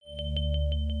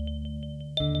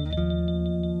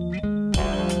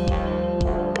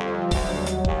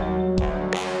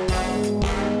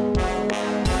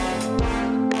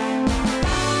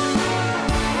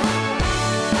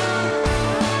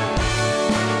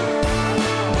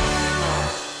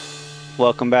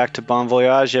Welcome back to Bon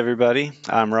Voyage, everybody.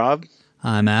 I'm Rob,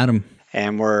 I'm Adam.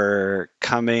 and we're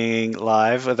coming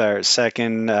live with our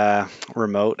second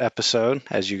remote episode,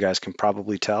 as you guys can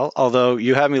probably tell. Although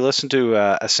you had me listen to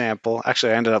a sample.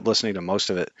 Actually, I ended up listening to most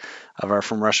of it, of our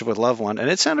From Russia with Love one, and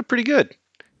it sounded pretty good.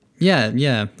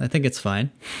 Yeah, I think it's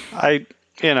fine. I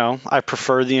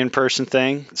prefer the in-person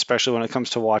thing, especially when it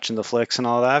comes to watching the flicks and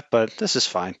all that, but this is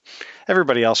fine.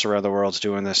 Everybody else around the world's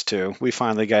doing this too. We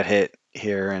finally got hit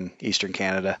here in Eastern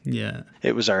Canada. Yeah.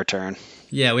 It was our turn.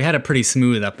 Yeah, we had it pretty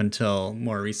smooth up until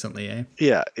more recently, eh?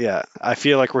 Yeah. I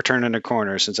feel like we're turning a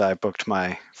corner since I booked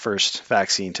my first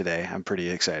vaccine today. I'm pretty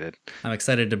excited. I'm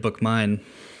excited to book mine.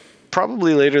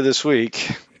 Probably later this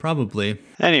week. Probably.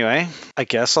 Anyway, I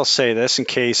guess I'll say this in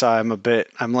case I'm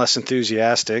less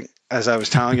enthusiastic. As I was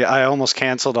telling you, I almost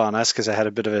canceled on us because I had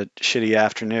a bit of a shitty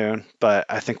afternoon, but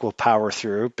I think we'll power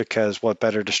through because what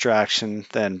better distraction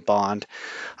than Bond?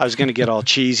 I was going to get all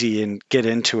cheesy and get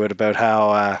into it about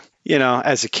how,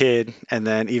 as a kid and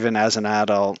then even as an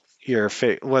adult,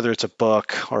 whether it's a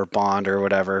book or Bond or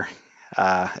whatever,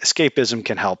 escapism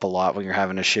can help a lot when you're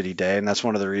having a shitty day. And that's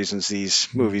one of the reasons these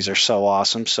movies are so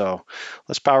awesome. So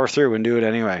let's power through and do it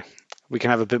anyway. We can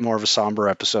have a bit more of a somber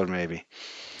episode maybe.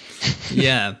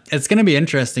 Yeah, it's going to be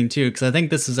interesting too, because I think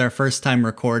this is our first time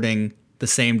recording the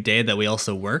same day that we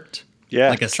also worked. Yeah.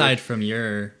 Like aside from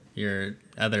your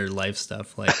other life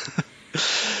stuff, like.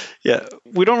 Yeah,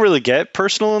 we don't really get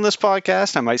personal in this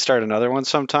podcast. I might start another one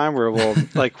sometime where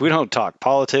we don't talk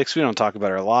politics. We don't talk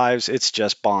about our lives. It's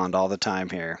just Bond all the time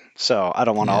here. So I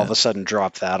don't want to all of a sudden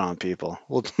drop that on people.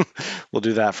 We'll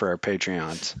do that for our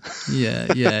Patreons.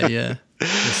 Yeah. We'll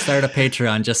start a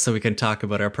Patreon just so we can talk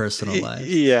about our personal lives.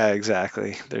 Yeah,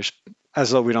 exactly. As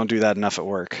though we don't do that enough at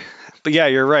work. But yeah,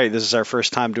 you're right. This is our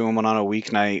first time doing one on a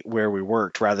weeknight where we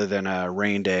worked rather than a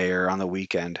rain day or on the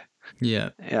weekend. Yeah,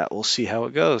 we'll see how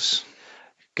it goes.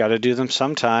 Got to do them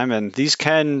sometime, and these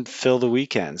can fill the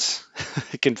weekends.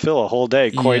 It can fill a whole day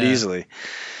quite easily.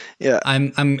 Yeah,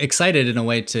 I'm excited in a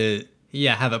way to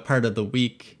have it part of the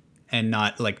week and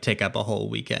not like take up a whole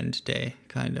weekend day,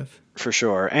 kind of. For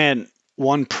sure. And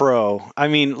one pro, I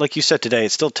mean, like you said today,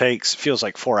 it still feels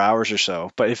like 4 hours or so,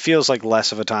 but it feels like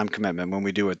less of a time commitment when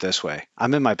we do it this way.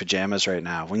 I'm in my pajamas right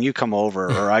now. When you come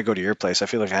over or I go to your place, I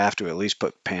feel like I have to at least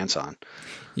put pants on.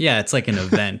 Yeah, it's like an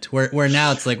event where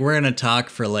now it's like we're going to talk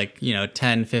for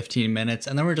 10, 15 minutes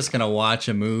and then we're just going to watch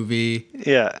a movie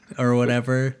or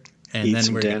whatever. And Eat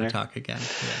then we're going dinner. to talk again.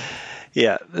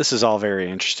 Yeah, this is all very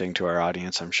interesting to our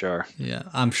audience, I'm sure. Yeah,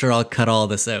 I'm sure I'll cut all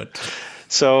this out.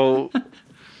 So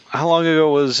how long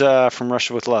ago was From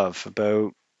Russia with Love?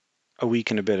 About a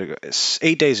week and a bit ago.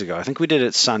 8 days ago. I think we did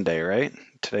it Sunday, right?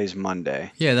 Today's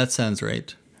Monday. Yeah, that sounds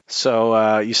right.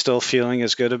 So you still feeling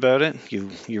as good about it? You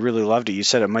really loved it. You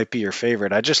said it might be your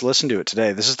favorite. I just listened to it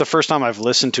today. This is the first time I've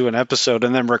listened to an episode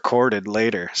and then recorded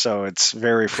later. So it's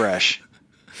very fresh.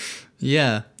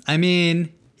 Yeah. I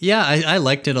mean, I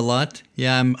liked it a lot.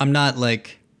 Yeah, I'm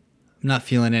not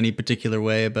feeling any particular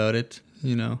way about it,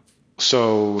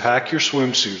 So pack your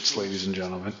swimsuits, ladies and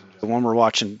gentlemen. The one we're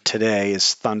watching today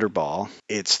is Thunderball.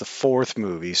 It's the fourth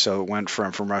movie. So it went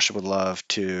from Russia with Love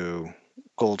to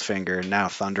Goldfinger, now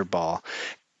Thunderball.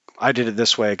 I did it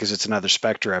this way because it's another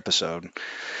Spectre episode.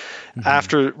 Mm-hmm.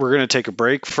 After we're going to take a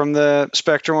break from the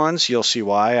Spectre ones, you'll see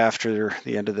why after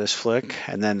the end of this flick,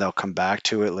 and then they'll come back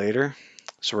to it later.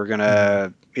 So we're going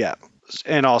to,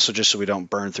 and also just so we don't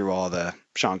burn through all the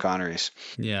Sean Connerys.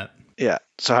 Yeah. Yeah.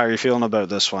 So how are you feeling about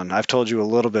this one? I've told you a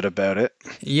little bit about it.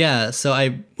 Yeah. So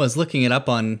I was looking it up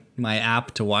on my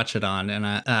app to watch it on, and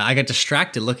I got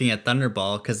distracted looking at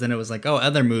Thunderball because then it was like,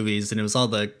 other movies, and it was all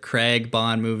the Craig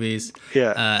Bond movies.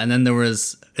 Yeah. And then there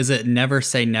was, is it Never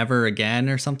Say Never Again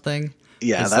or something?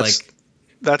 Yeah,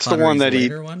 that's the one that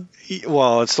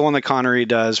it's the one that Connery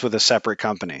does with a separate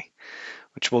company.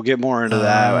 Which we'll get more into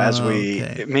that as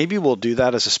maybe we'll do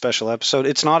that as a special episode.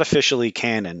 It's not officially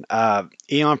canon.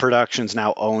 Eon Productions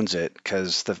now owns it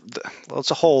because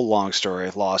it's a whole long story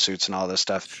of lawsuits and all this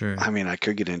stuff. Sure. I mean, I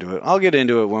could get into it. I'll get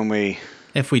into it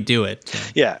if we do it.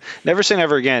 Yeah. Never Say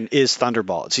Never Again is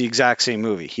Thunderball. It's the exact same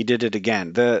movie. He did it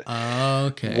again.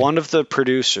 One of the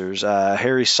producers,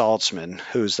 Harry Saltzman,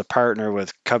 who's the partner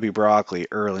with Cubby Broccoli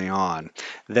early on,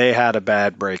 they had a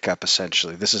bad breakup,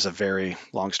 essentially. This is a very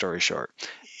long story short.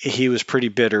 He was pretty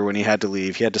bitter when he had to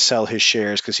leave. He had to sell his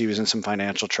shares because he was in some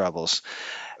financial troubles.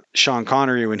 Sean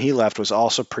Connery, when he left, was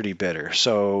also pretty bitter.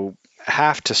 So,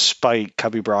 half to spite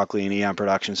Cubby Broccoli and Eon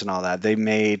Productions and all that, they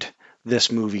made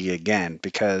this movie again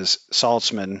because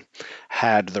Saltzman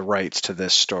had the rights to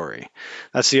this story.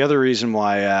 That's the other reason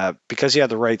why, because he had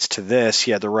the rights to this,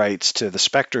 he had the rights to the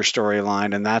Spectre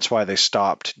storyline, and that's why they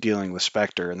stopped dealing with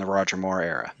Spectre in the Roger Moore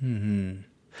era.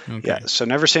 Mm-hmm. Okay. Yeah, so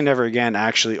Never Say Never Again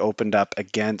actually opened up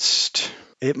against,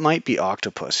 it might be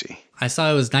Octopussy. I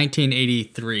saw it was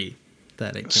 1983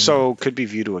 that it came So out. could be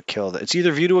View to a Kill. It's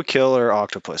either View to a Kill or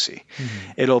Octopussy.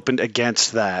 Mm-hmm. It opened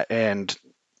against that, and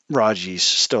Raji's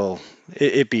still,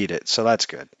 it beat it, so that's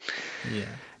good. Yeah.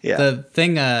 Yeah. The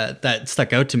thing that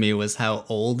stuck out to me was how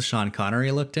old Sean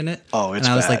Connery looked in it. Oh, it's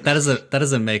and I was bad. like, that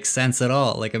doesn't make sense at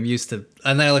all. Like I'm used to,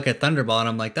 and then I look at Thunderball and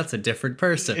I'm like, that's a different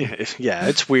person. Yeah,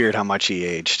 it's weird how much he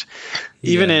aged.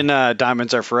 Even in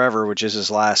Diamonds Are Forever, which is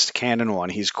his last canon one,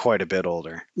 he's quite a bit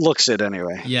older. Looks it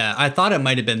anyway. Yeah, I thought it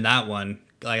might have been that one.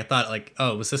 Like I thought, like,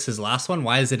 oh, was this his last one?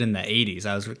 Why is it in the 80s?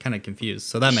 I was kind of confused.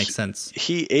 So that makes sense.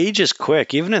 He ages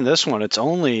quick. Even in this one, it's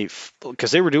only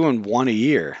because they were doing one a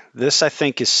year. This, I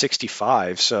think, is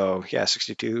 65. So, yeah,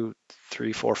 62,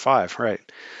 3, 4, 5. Right.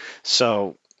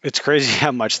 So it's crazy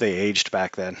how much they aged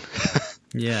back then.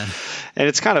 Yeah. And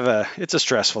it's kind of it's a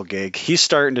stressful gig. He's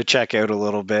starting to check out a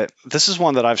little bit. This is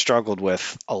one that I've struggled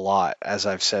with a lot, as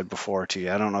I've said before to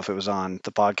you. I don't know if it was on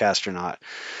the podcast or not,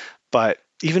 but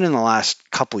even in the last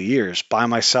couple of years by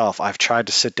myself, I've tried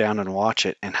to sit down and watch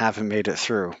it and haven't made it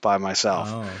through by myself.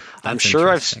 Oh, I'm that's sure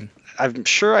interesting. I'm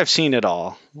sure I've seen it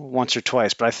all once or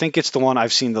twice, but I think it's the one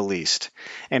I've seen the least.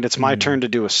 And it's my turn to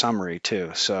do a summary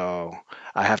too. So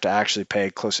I have to actually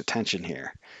pay close attention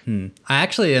here. I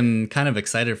actually am kind of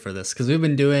excited for this because we've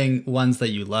been doing ones that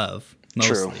you love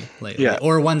mostly lately, Yeah.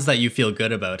 or ones that you feel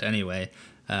good about anyway.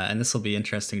 And this will be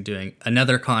interesting doing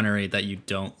another Connery that you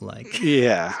don't like.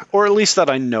 Yeah, or at least that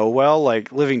I know well.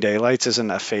 Like Living Daylights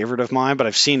isn't a favorite of mine, but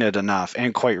I've seen it enough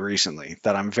and quite recently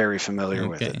that I'm very familiar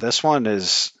with it. This one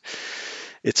it's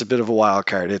a bit of a wild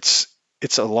card. It's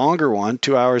a longer one,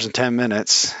 2 hours and 10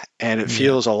 minutes, and it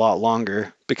feels a lot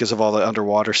longer because of all the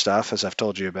underwater stuff, as I've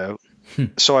told you about.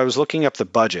 So I was looking up the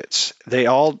budgets. They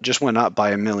all just went up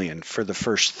by $1 million for the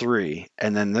first three,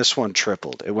 and then this one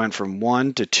tripled. It went from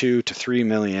 1 to 2 to 3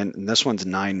 million, and this one's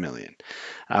 9 million.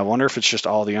 I wonder if it's just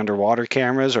all the underwater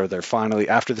cameras, or they're finally,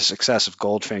 after the success of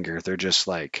Goldfinger, they're just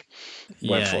like,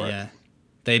 went for it.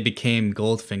 They became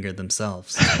Goldfinger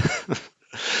themselves.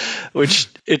 Which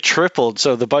it tripled.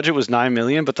 So the budget was 9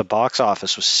 million, but the box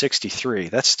office was 63.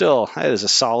 That is a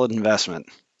solid investment.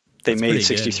 They made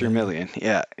 63 million.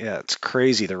 Yeah, it's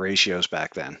crazy the ratios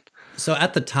back then. So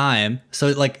at the time,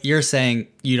 like you're saying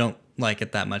you don't like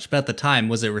it that much, but at the time,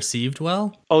 was it received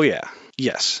well? Oh yeah,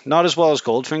 yes. Not as well as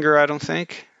Goldfinger, I don't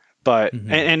think, but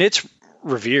and it's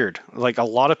revered. Like a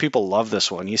lot of people love this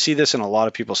one. You see this in a lot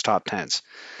of people's top 10s.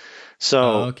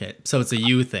 So okay, so it's a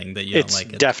you thing that you don't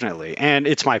like it. Definitely, and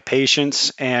it's my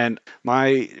patience and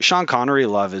my Sean Connery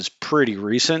love is pretty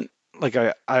recent. Like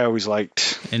I always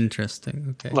liked.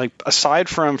 Interesting. Okay. Like aside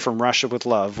from Russia with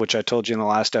Love, which I told you in the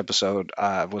last episode,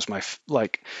 was my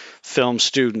film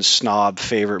student snob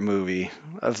favorite movie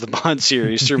of the Bond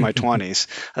series through my 20s.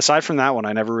 Aside from that one,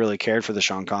 I never really cared for the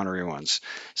Sean Connery ones.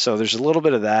 So there's a little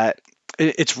bit of that.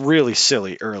 It's really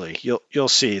silly early. You'll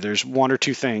see there's one or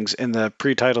two things in the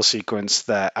pre-title sequence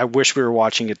that I wish we were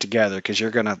watching it together because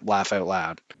you're gonna laugh out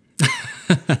loud.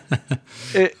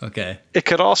 Okay. It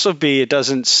could also be it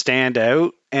doesn't stand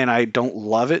out and I don't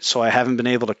love it, so I haven't been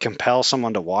able to compel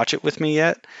someone to watch it with me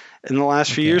yet in the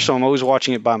last few years, so I'm always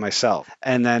watching it by myself.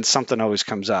 And then something always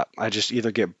comes up. I just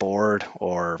either get bored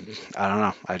or I don't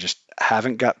know. I just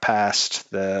haven't got past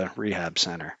the rehab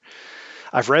center.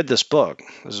 I've read this book.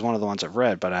 This is one of the ones I've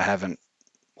read, but I haven't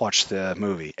watched the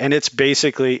movie. And it's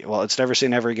basically, well, it's Never Say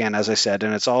Never Again, as I said,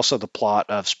 and it's also the plot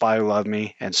of Spy Who Loved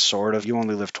Me and sort of You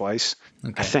Only Live Twice.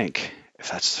 Okay. I think,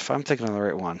 if I'm thinking of the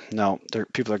right one. No,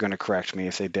 people are going to correct me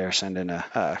if they dare send in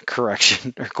a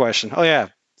correction or question. Oh, yeah.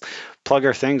 Plug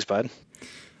our things, bud.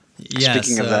 Yeah,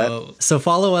 Speaking of that. So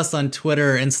follow us on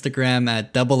Twitter, Instagram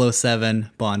at 007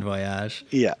 Bon Voyage.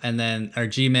 Yeah. And then our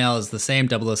Gmail is the same,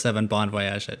 007 Bon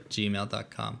Voyage at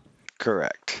gmail.com.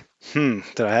 Correct.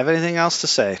 Did I have anything else to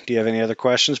say? Do you have any other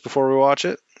questions before we watch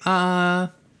it? No,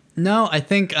 I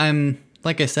think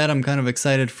like I said, I'm kind of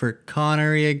excited for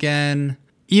Connery again.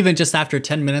 Even just after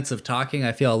 10 minutes of talking,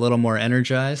 I feel a little more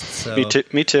energized. So.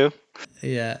 Me too.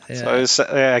 Yeah. So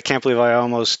I can't believe I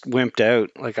almost wimped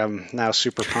out. Like I'm now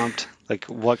super pumped. Like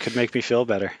what could make me feel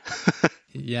better?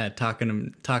 Yeah,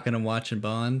 talking and watching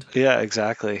Bond. Yeah,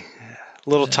 exactly. A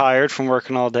little tired from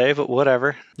working all day, but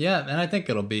whatever. Yeah, and I think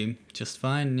it'll be just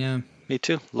fine. Yeah. Me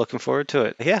too. Looking forward to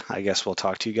it. Yeah, I guess we'll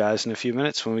talk to you guys in a few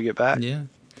minutes when we get back. Yeah.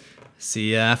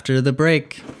 See you after the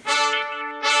break.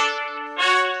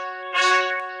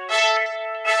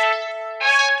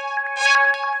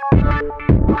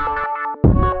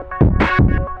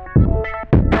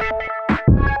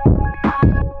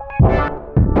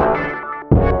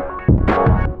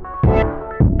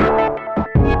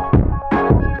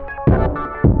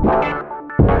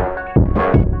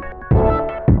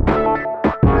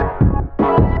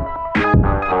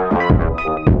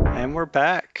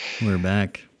 We're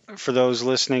back. For those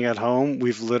listening at home,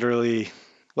 we've literally,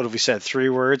 what have we said, 3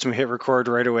 words, and we hit record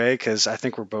right away because I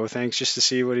think we're both anxious to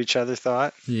see what each other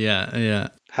thought. Yeah.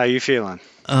 How you feeling?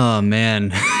 Oh,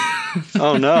 man.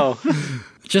 Oh, no.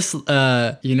 Just,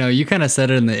 you kind of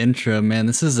said it in the intro, man.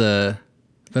 This is a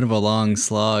bit of a long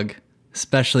slog,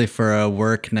 especially for a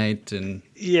work night. And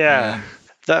Yeah.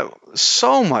 That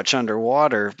so much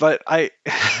underwater, but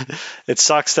it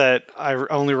sucks that I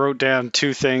only wrote down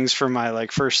 2 things for my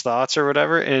first thoughts or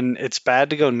whatever, and it's bad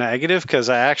to go negative because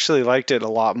I actually liked it a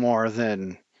lot more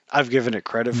than I've given it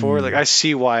credit for. I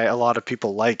see why a lot of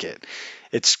people like it.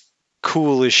 It's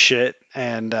cool as shit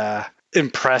and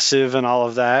impressive and all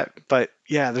of that, but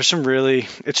yeah, there's some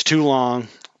it's too long.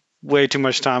 Way too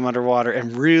much time underwater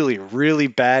and really, really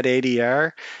bad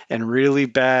ADR and really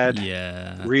bad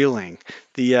reeling.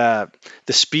 The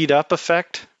speed up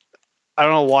effect, I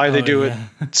don't know why they do it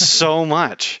so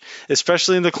much,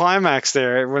 especially in the climax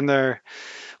there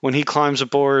when he climbs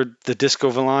aboard the Disco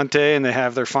Volante and they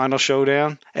have their final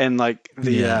showdown and in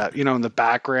the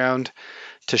background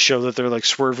to show that they're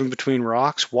swerving between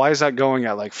rocks. Why is that going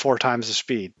at 4 times the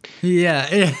speed?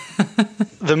 Yeah.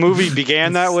 The movie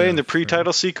began that way in the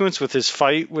pre-title sequence with his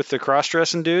fight with the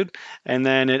cross-dressing dude, and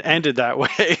then it ended that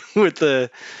way with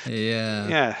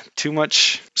too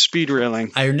much speed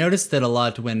railing. I noticed it a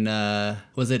lot when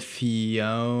was it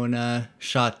Fiona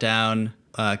shot down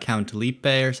Count Lipe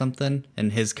or something,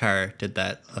 and his car did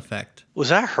that effect. Was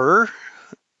that her?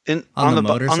 On the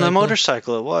motorcycle? On the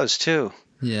motorcycle, it was too.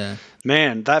 Yeah.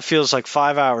 Man, that feels like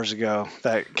 5 hours ago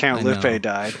that Count Lippe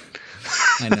died.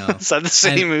 I know. Is that the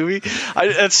same movie?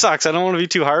 It sucks. I don't want to be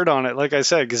too hard on it, like I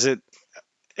said, because it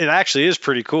actually is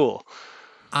pretty cool.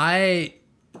 So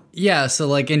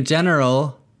in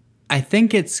general, I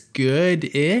think it's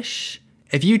good-ish.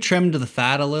 If you trimmed the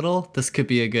fat a little, this could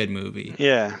be a good movie.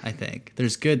 Yeah. I think.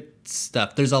 There's good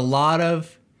stuff. There's a lot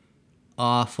of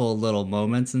awful little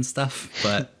moments and stuff,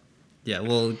 but yeah,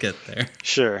 we'll get there.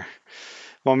 Sure.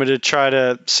 Want me to try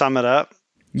to sum it up?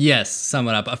 Yes, sum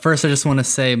it up. First, I just want to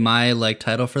say my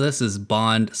title for this is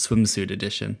Bond Swimsuit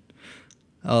Edition.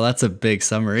 Oh, that's a big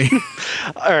summary.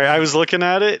 All right, I was looking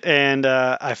at it and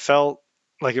I felt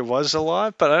like it was a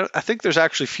lot, but I think there's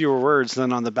actually fewer words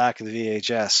than on the back of the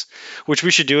VHS, which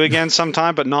we should do again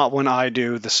sometime, but not when I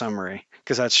do the summary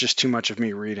because that's just too much of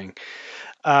me reading.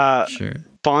 Sure.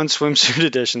 Bond Swimsuit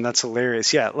Edition, that's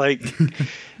hilarious. Yeah,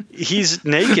 he's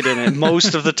naked in it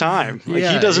most of the time. He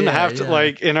doesn't have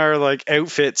to in our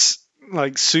outfits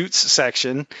suits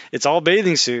section, it's all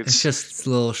bathing suits. It's just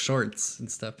little shorts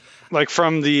and stuff.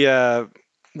 From the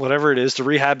whatever it is, the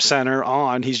rehab center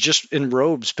on, he's just in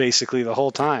robes basically the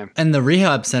whole time. And the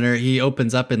rehab center, he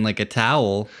opens up in a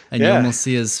towel and you almost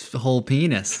see his whole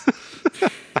penis.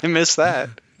 I missed that.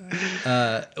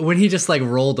 When he just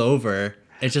rolled over,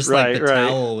 it's just the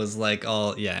towel was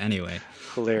anyway.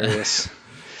 Hilarious.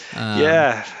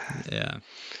 Yeah.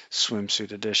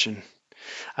 Swimsuit Edition.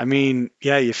 I mean,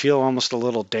 you feel almost a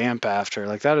little damp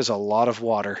after. That is a lot of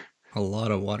water. A lot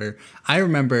of water. I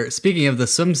remember, speaking of the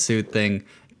swimsuit thing,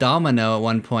 Domino at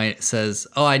one point says,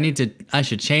 I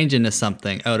should change into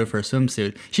something out of her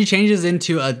swimsuit. She changes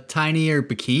into a tinier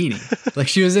bikini.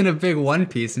 She was in a big one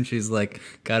piece and she's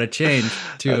gotta change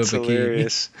to That's a bikini.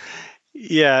 Hilarious.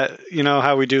 Yeah, you know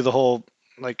how we do the whole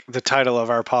the title of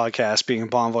our podcast being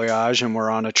Bon Voyage and we're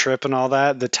on a trip and all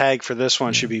that. The tag for this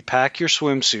one should be Pack Your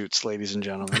Swimsuits, ladies and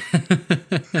gentlemen.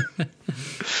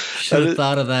 Should have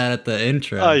thought of that at the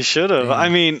intro. I should have. Yeah. I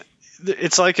mean,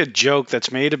 it's like a joke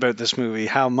that's made about this movie,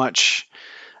 how much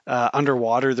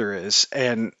underwater there is,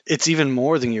 and it's even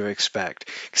more than you expect.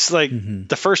 It's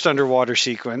the first underwater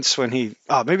sequence when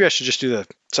maybe I should just do the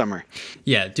summary.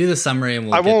 Yeah, do the summary and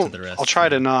we'll get to the rest. I'll try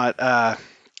to not...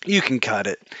 you can cut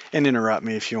it and interrupt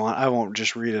me if you want. I won't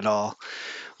just read it all.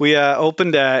 We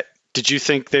opened at... Did you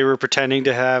think they were pretending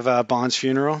to have Bond's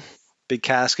funeral? Big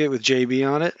casket with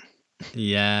JB on it?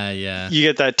 Yeah. You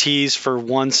get that tease for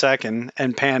 1 second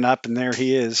and pan up and there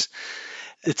he is.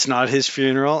 It's not his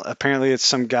funeral. Apparently it's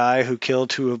some guy who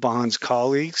killed 2 of Bond's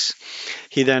colleagues.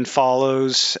 He then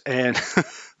follows and...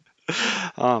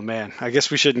 Oh man, I guess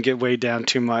we shouldn't get weighed down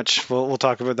too much. We'll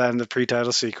talk about that in the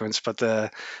pre-title sequence, but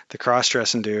the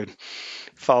cross-dressing dude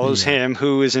follows him,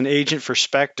 who is an agent for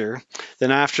Spectre.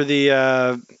 Then after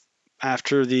the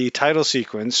title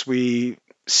sequence, we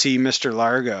see Mr.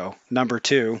 Largo, number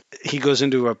 2. He goes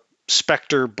into a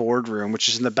Spectre boardroom, which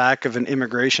is in the back of an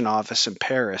immigration office in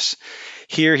Paris.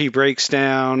 Here he breaks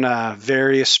down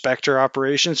various Spectre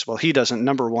operations. Well, he doesn't.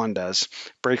 Number 1 does.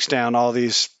 Breaks down all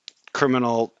these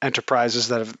criminal enterprises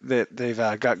that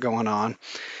they've got going on.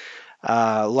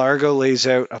 Largo lays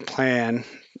out a plan.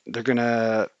 They're going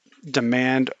to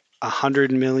demand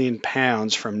 £100 million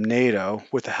from NATO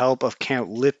with the help of Count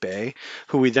Lippe,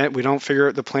 who we don't figure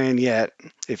out the plan yet.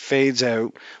 It fades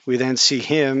out. We then see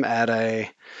him at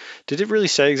did it really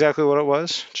say exactly what it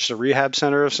was? Just a rehab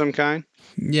center of some kind?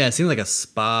 Yeah, it seemed like a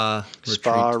spa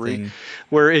retreat thing.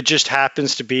 Where it just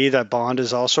happens to be that Bond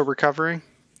is also recovering.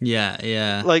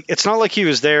 Yeah. Like, it's not like he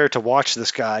was there to watch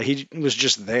this guy. He was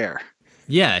just there.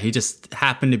 Yeah, he just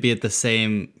happened to be at the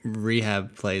same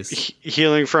rehab place.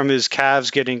 Healing from his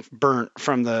calves getting burnt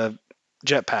from the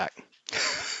jetpack.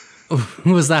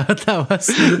 Was that what that was?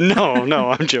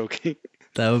 No, I'm joking.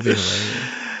 That would be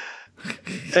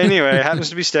hilarious. Anyway, happens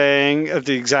to be staying at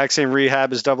the exact same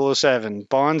rehab as 007.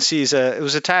 Bond sees it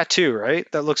was a tattoo, right?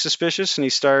 That looks suspicious, and he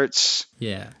starts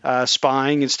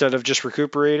spying instead of just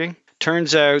recuperating.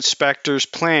 Turns out Spectre's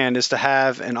plan is to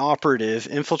have an operative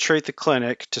infiltrate the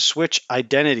clinic to switch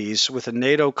identities with a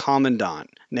NATO commandant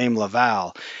named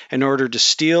Laval in order to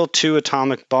steal 2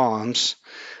 atomic bombs.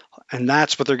 And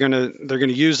that's what they're gonna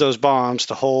use those bombs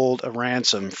to hold a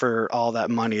ransom for all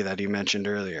that money that he mentioned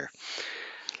earlier.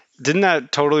 Didn't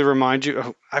that totally remind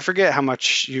you? I forget how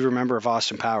much you remember of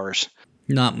Austin Powers.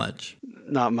 Not much,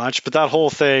 but that whole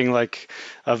thing, like,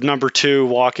 of number 2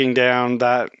 walking down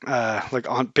that,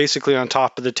 basically on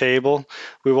top of the table.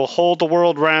 We will hold the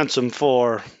world ransom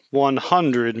for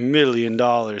 $100 million.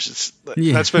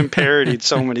 That's been parodied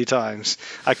so many times.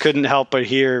 I couldn't help but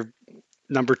hear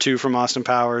number 2 from Austin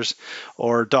Powers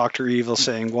or Dr. Evil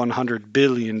saying $100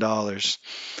 billion.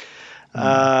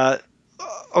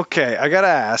 Okay, I gotta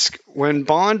ask. When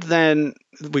Bond then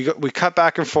we cut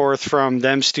back and forth from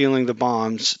them stealing the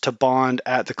bombs to Bond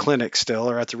at the clinic still,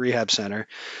 or at the rehab center.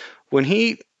 When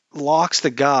he locks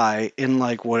the guy in,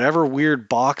 like, whatever weird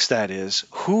box that is,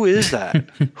 who is that?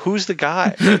 Who's the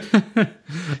guy? I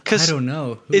don't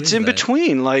know. It's in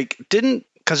between. Like,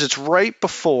 because it's right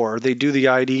before they do the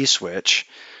ID switch,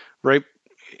 right?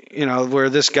 Where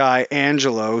this guy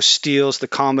Angelo steals the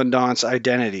commandant's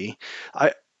identity.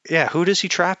 Who does he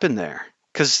trap in there?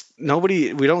 Because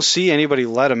we don't see anybody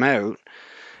let him out.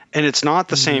 And it's not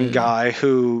the same guy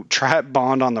who trapped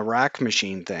Bond on the rack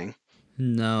machine thing.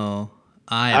 No,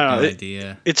 I have no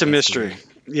idea. It's a mystery. Weird.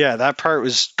 Yeah, that part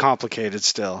was complicated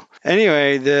still.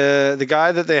 Anyway, the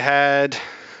guy that they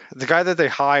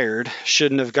hired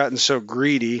shouldn't have gotten so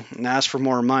greedy and asked for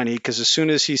more money, because as soon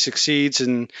as he succeeds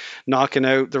in knocking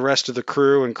out the rest of the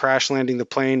crew and crash landing the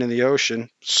plane in the ocean,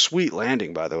 sweet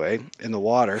landing, by the way, in the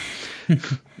water,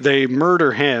 they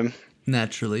murder him.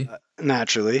 Naturally.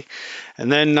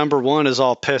 And then number 1 is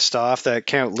all pissed off that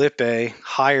Count Lippe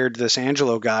hired this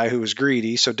Angelo guy who was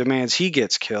greedy, so demands he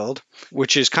gets killed,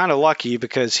 which is kind of lucky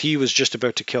because he was just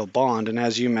about to kill Bond. And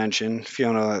as you mentioned,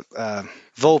 Fiona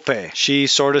Volpe, she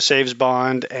sort of saves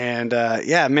Bond. And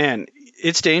man,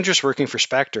 it's dangerous working for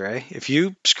Spectre, eh? If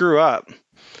you screw up,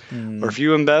 or if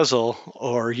you embezzle,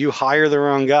 or you hire the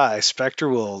wrong guy, Spectre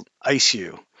will ice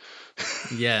you.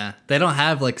 Yeah, they don't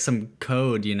have, like, some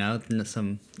code,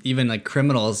 even, like,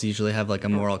 criminals usually have, like, a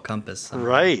moral compass somehow.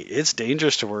 Right, it's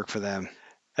dangerous to work for them.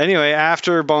 Anyway,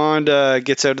 after Bond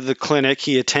gets out of the clinic,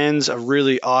 he attends a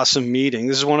really awesome meeting.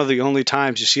 This is one of the only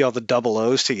times you see all the double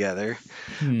O's together,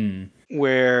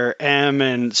 where M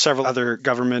and several other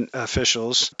government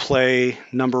officials play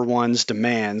number 1's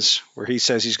demands, where he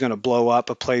says he's going to blow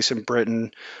up a place in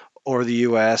Britain or the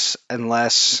US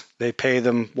unless they pay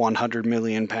them £100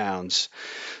 million.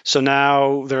 So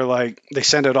now they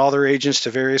send out all their agents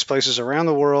to various places around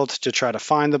the world to try to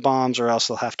find the bombs, or else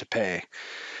they'll have to pay.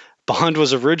 Bond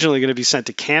was originally going to be sent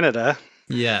to Canada.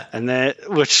 Yeah.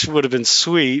 Which would have been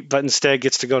sweet, but instead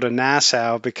gets to go to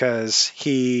Nassau because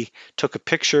he took a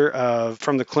picture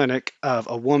from the clinic of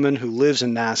a woman who lives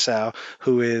in Nassau,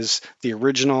 who is the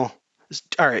original.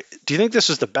 All right. Do you think this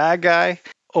was the bad guy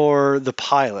or the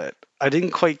pilot? I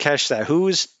didn't quite catch that. Who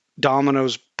is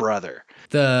Domino's brother?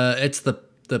 It's the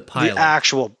pilot. The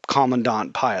actual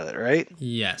commandant pilot, right?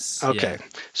 Yes. Okay. Yeah.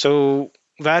 So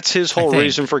that's his whole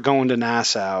reason for going to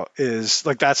Nassau, is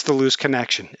that's the loose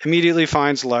connection. Immediately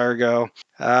finds Largo.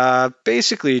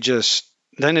 Basically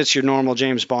then it's your normal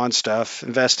James Bond stuff,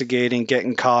 investigating,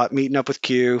 getting caught, meeting up with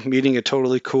Q, meeting a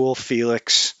totally cool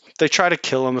Felix. They try to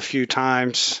kill him a few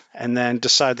times and then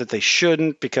decide that they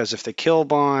shouldn't, because if they kill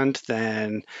Bond,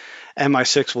 then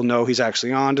MI6 will know he's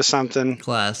actually on to something.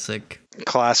 Classic.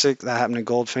 That happened in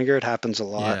Goldfinger. It happens a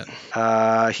lot.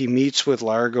 Yeah. He meets with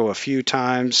Largo a few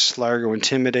times. Largo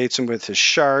intimidates him with his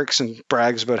sharks and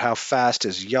brags about how fast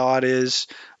his yacht is.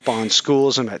 Bond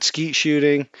schools him at skeet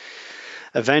shooting.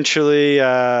 Eventually,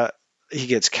 he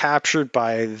gets captured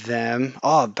by them.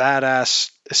 Oh,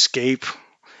 badass escape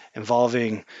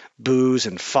involving booze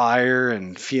and fire,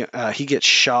 and he gets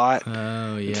shot. Oh,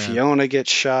 And yeah. Fiona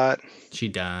gets shot. She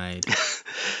died.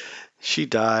 She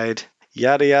died.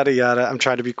 Yada yada yada. I'm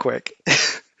trying to be quick.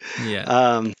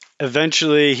 Yeah.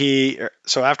 Eventually,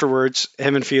 so afterwards,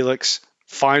 him and Felix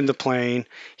find the plane.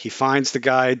 He finds the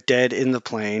guy dead in the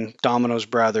plane, Domino's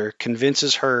brother,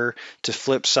 convinces her to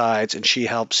flip sides, and she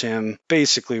helps him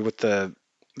basically with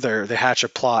they hatch a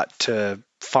plot to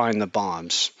find the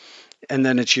bombs. And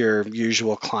then it's your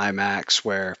usual climax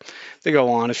where they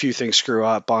go on, a few things screw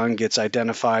up, Bond gets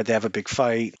identified, they have a big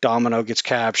fight, Domino gets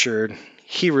captured,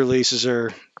 he releases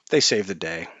her, they save the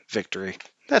day, victory.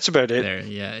 That's about it. There.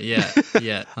 Yeah.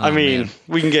 Oh, I mean, man.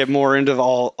 we can get more into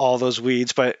all those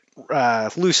weeds, but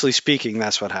loosely speaking,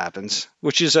 that's what happens,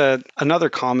 which is another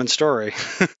common story.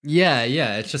 Yeah.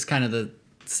 It's just kind of the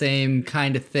same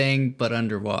kind of thing, but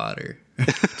underwater,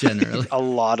 generally. A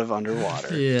lot of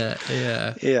underwater. Yeah.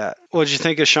 Yeah. What did you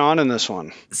think of Sean in this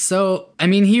one? So, I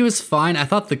mean, he was fine. I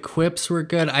thought the quips were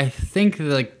good. I think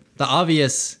the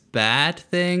obvious bad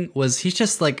thing was he's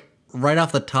just like right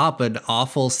off the top an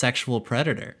awful sexual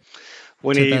predator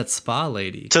When to that spa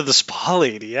lady. To the spa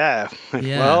lady, yeah.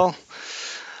 Yeah. Well,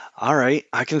 all right.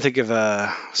 I can think of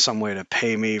some way to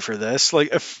pay me for this.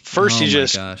 Like, at first Oh he my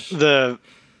just gosh.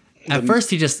 At first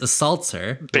he just assaults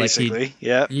her. basically,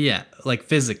 yeah. Yeah, like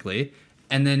physically.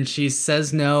 And then she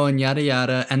says no and yada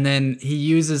yada. And then he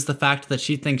uses the fact that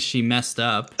she thinks she messed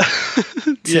up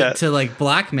to like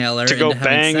blackmail her To go into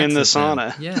having bang sex in the with him.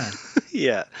 sauna. Yeah.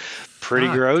 Yeah. Pretty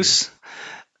Fuck, gross.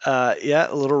 Yeah,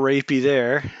 a little rapey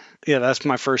there. Yeah, that's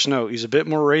my first note. He's a bit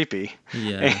more rapey.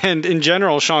 Yeah. And in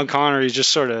general, Sean Connery's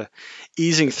just sort of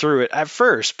easing through it at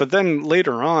first, but then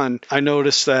later on, I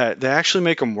noticed that they actually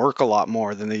make him work a lot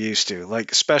more than they used to.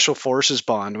 Like Special Forces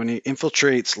Bond, when he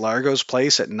infiltrates Largo's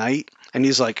place at night, and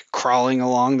he's like crawling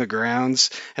along the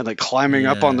grounds and like climbing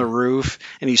up on the roof,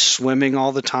 and he's swimming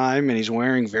all the time, and he's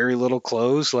wearing very little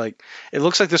clothes. Like, it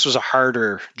looks like this was a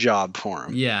harder job for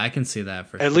him. Yeah, I can see that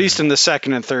for sure. At least in the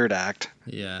second and third act.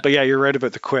 Yeah. But yeah, you're right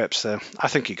about the quips, though. I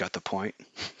think you got the point.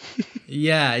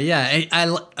 Yeah.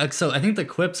 So I think the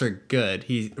quips are good.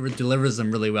 He delivers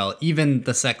them really well, even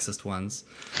the sexist ones.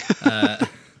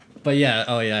 But yeah,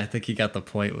 I think he got the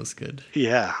point. Was good.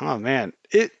 Yeah. Oh man,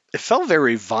 it felt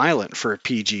very violent for a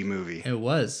PG movie. It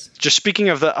was. Just speaking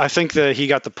of I think that he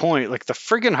got the point. Like the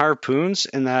friggin' harpoons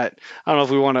in that. I don't know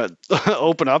if we want to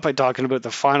open up by talking about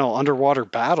the final underwater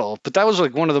battle, but that was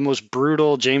like one of the most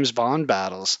brutal James Bond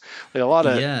battles. Like a lot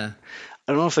of. Yeah.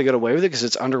 I don't know if they got away with it because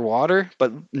it's underwater,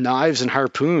 but knives and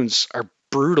harpoons are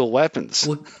brutal weapons.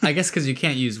 Well, I guess because you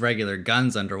can't use regular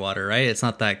guns underwater, right? It's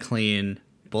not that clean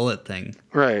bullet thing.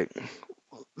 Right.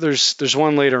 There's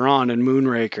one later on in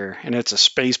Moonraker, and it's a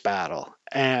space battle,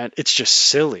 and it's just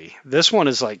silly. This one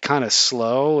is like kind of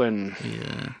slow, and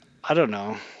I don't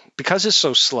know, because it's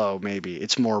so slow. Maybe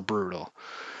it's more brutal.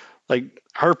 Like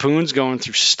harpoons going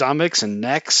through stomachs and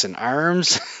necks and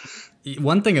arms.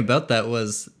 One thing about that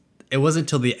was it wasn't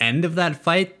till the end of that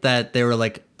fight that they were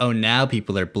like, oh, now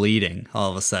people are bleeding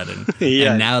all of a sudden.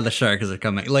 Yeah. And now the sharks are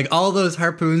coming. Like all those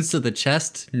harpoons to the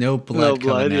chest, no blood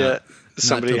coming out.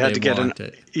 Somebody had to get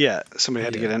somebody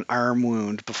had to Yeah. get an arm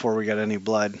wound before we got any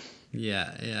blood.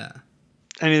 Yeah.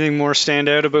 Anything more stand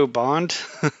out about Bond?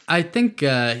 I think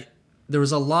there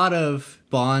was a lot of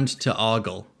Bond to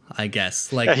ogle, I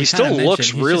guess. Like Yeah, he we still kinda looks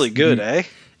mentioned, he's really just- good, eh?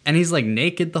 And he's like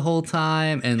naked the whole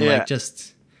time and Yeah. like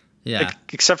just, yeah.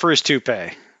 Except for his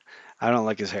toupee. I don't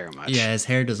like his hair much. Yeah, his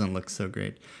hair doesn't look so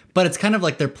great. But it's kind of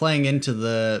like they're playing into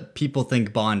the people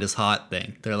think Bond is hot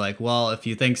thing. They're like, well, if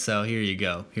you think so, here you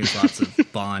go. Here's lots of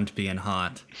Bond being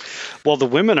hot. Well, the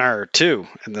women are too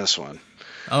in this one.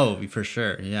 Oh, for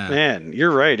sure. Yeah. Man,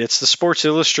 you're right. It's the Sports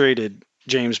Illustrated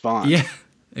James Bond. Yeah,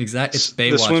 exactly. It's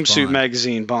The Baywatch swimsuit Bond.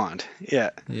 magazine Bond.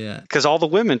 Yeah. Yeah. Because all the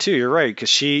women too, you're right. Because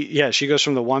she goes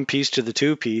from the one piece to the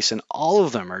two piece, and all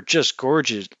of them are just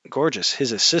gorgeous.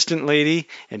 His assistant lady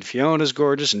and Fiona's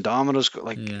gorgeous, and Domino's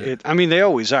I mean, they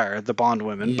always are the Bond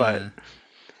women, but Yeah.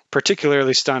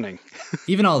 particularly stunning.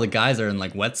 Even all the guys are in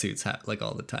like wetsuits like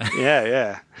all the time.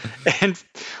 Yeah. And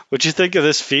what'd you think of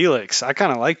this Felix? I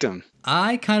kind of liked him,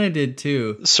 I kind of did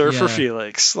too. Surfer Yeah.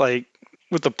 Felix, like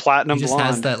with the platinum He just blonde.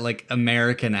 has that like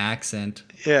American accent.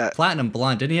 Yeah, Platinum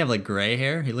blonde. Didn't he have like gray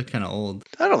hair? He looked kind of old.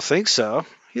 I don't think so.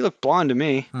 He looked blonde to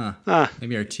me. Huh.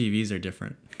 Maybe our TVs are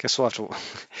different. Guess we'll have to.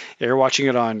 Yeah, you're watching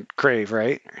it on Crave,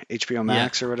 right? HBO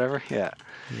Max or whatever. Yeah.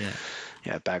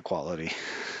 Yeah, bad quality.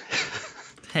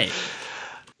 Hey.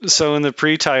 So in the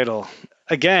pre-title,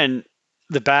 again,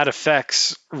 the bad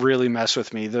effects really mess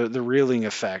with me. The reeling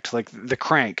effect, like the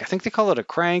crank. I think they call it a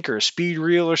crank or a speed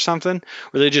reel or something,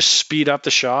 where they just speed up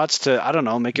the shots to, I don't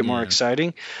know, make it more Yeah.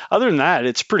 exciting. Other than that,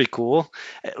 it's pretty cool.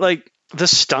 Like the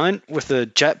stunt with the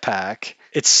jetpack,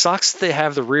 it sucks that they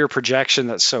have the rear projection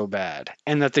that's so bad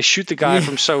and that they shoot the guy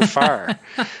from so far,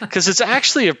 because it's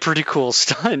actually a pretty cool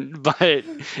stunt, but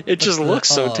it just looks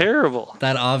so terrible.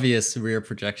 That obvious rear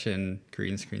projection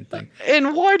green screen thing.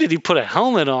 And why did he put a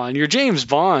helmet on? You're James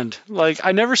Bond. Like,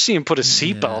 I never see him put a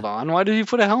seatbelt on. Why did he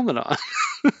put a helmet on?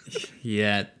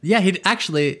 Yeah. He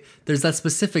actually, there's that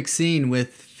specific scene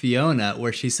with Fiona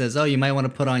where she says, "Oh, you might want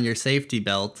to put on your safety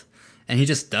belt," and he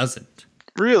just doesn't.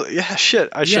 Really? Yeah, shit.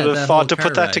 I should have that thought whole to car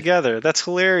put that ride. together. That's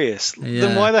hilarious. Then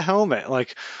Yeah. why the helmet?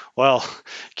 Like, well,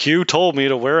 Q told me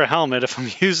to wear a helmet if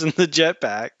I'm using the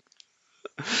jetpack.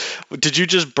 Did you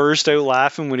just burst out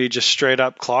laughing when he just straight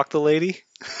up clocked the lady?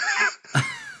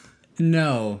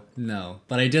 No,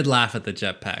 but I did laugh at the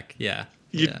jetpack. Yeah.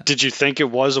 Did you think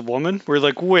it was a woman? We're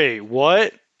like, wait,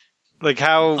 what? Like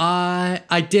how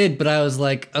I did, but I was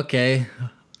like, okay,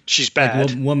 she's like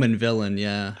bad. woman villain.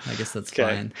 Yeah, I guess that's Okay.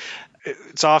 fine.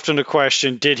 It's often a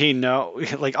question, did he know?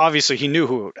 Like, obviously he knew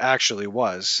who it actually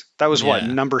was. That was what,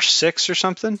 Yeah. number 6 or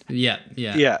something? Yeah.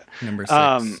 Yeah. Number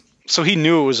 6. So he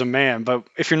knew it was a man, but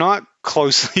if you're not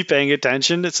closely paying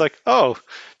attention, it's like, oh,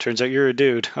 turns out you're a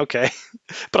dude. Okay.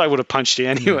 But I would have punched you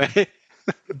anyway.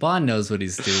 Bond knows what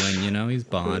he's doing, he's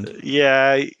Bond.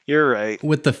 Yeah, you're right.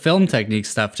 With the film technique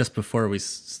stuff, just before we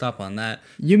stop on that,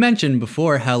 you mentioned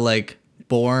before how like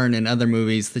Bourne and other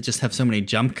movies that just have so many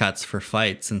jump cuts for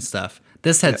fights and stuff.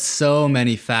 This had so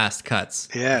many fast cuts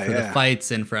for the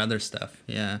fights and for other stuff.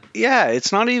 Yeah. Yeah,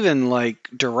 it's not even like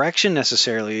direction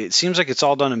necessarily. It seems like it's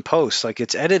all done in post, like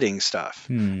it's editing stuff.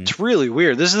 It's really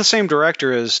weird. This is the same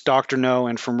director as Dr. No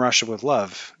and From Russia with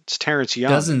Love. It's Terrence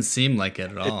Young. Doesn't seem like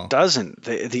it at all. It doesn't.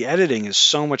 The editing is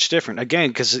so much different.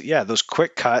 Again, because those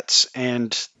quick cuts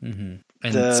and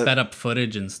And sped up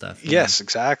footage and stuff. Yes,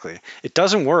 exactly. It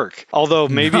doesn't work. Although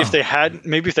maybe if they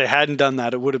hadn't done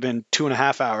that, it would have been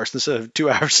 2.5 hours instead of 2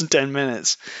 hours and 10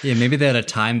 minutes. Yeah, maybe they had a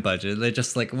time budget. They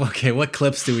just like, okay, what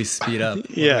clips do we speed up?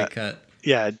 What do we cut?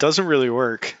 Yeah, it doesn't really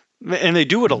work. And they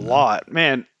do it a lot.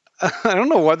 Man, I don't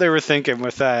know what they were thinking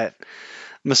with that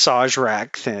massage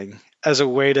rack thing as a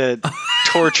way to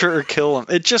torture or kill him.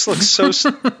 It just looks so...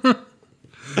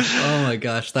 Oh my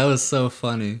gosh, that was so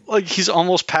funny. Like he's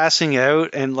almost passing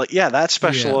out and like, that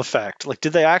special effect. Like,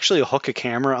 did they actually hook a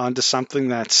camera onto something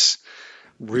that's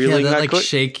reeling that that like quick?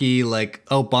 shaky, like,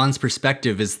 oh, Bond's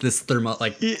perspective is this thermal,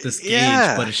 like this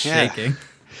gauge, but it's shaking.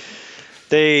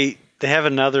 They have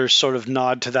another sort of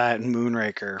nod to that in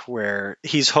Moonraker where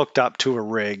he's hooked up to a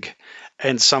rig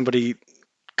and somebody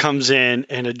comes in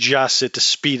and adjusts it to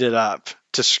speed it up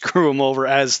to screw him over,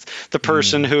 as the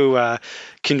person who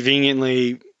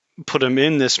conveniently put him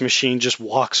in this machine just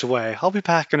walks away. I'll be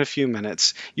back in a few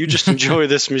minutes. You just enjoy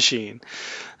this machine.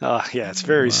 It's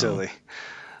very silly.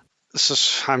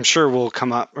 So I'm sure we'll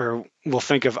come up or we'll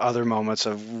think of other moments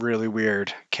of really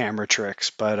weird camera tricks.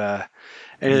 But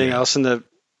anything else in the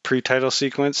pre-title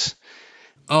sequence?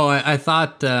 Oh, I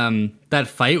thought that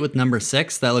fight with number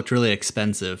 6, that looked really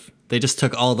expensive. They just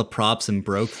took all the props and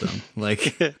broke them.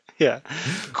 Like, yeah,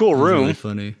 cool room. Really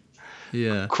funny.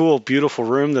 Yeah, cool, beautiful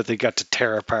room that they got to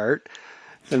tear apart.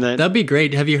 And then that'd be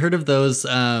great. Have you heard of those?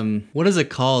 What is it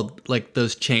called? Like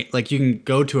those like you can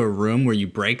go to a room where you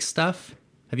break stuff.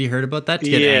 Have you heard about that to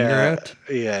get anger out?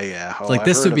 Yeah. Oh, like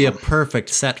this would be a perfect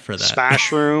set for that.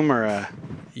 Smash room or a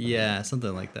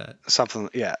something like that. Something.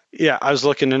 Yeah. I was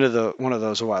looking into one of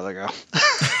those a while ago.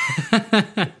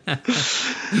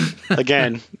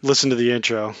 Again, listen to the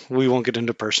intro. We won't get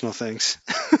into personal things.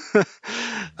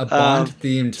 A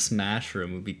Bond-themed Smash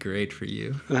room would be great for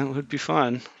you. That would be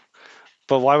fun.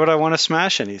 But why would I want to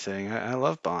smash anything? I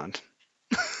love Bond.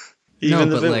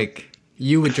 Like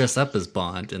you would dress up as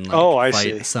Bond and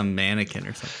fight some mannequin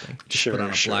or something. Just put on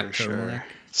a black turtleneck.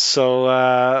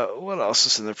 So what else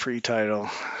is in the pre-title?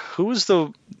 Who was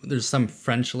the... There's some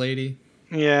French lady.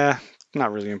 Yeah,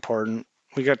 not really important.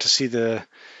 We got to see the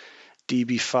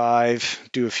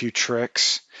DB5 do a few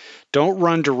tricks. Don't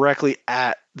run directly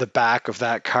at the back of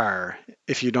that car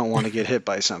if you don't want to get hit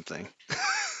by something.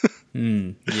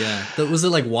 Yeah. Was it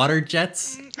like water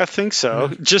jets? I think so.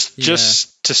 Just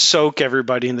to soak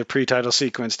everybody in the pre-title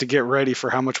sequence to get ready for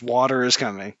how much water is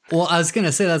coming. Well, I was going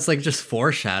to say that's like just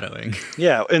foreshadowing.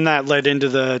 Yeah, and that led into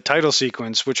the title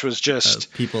sequence, which was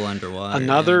just people underwater.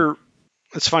 Another...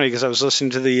 It's funny because I was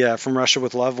listening to the From Russia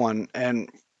with Love one and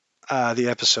the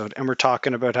episode, and we're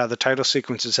talking about how the title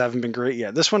sequences haven't been great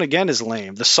yet. This one, again, is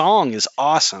lame. The song is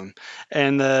awesome,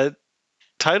 and the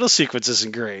title sequence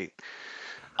isn't great.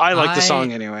 I like the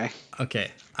song anyway.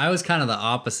 Okay, I was kind of the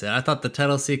opposite. I thought the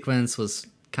title sequence was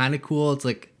kind of cool. It's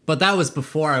like, but that was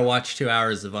before I watched 2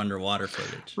 hours of underwater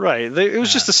footage. Right. It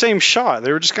was just the same shot.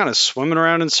 They were just kind of swimming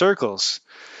around in circles.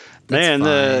 Man,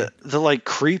 the like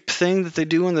creep thing that they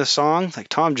do in the song, like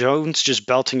Tom Jones just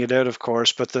belting it out, of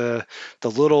course, but the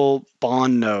little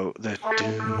Bond note, the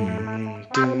doom,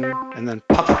 doom, and then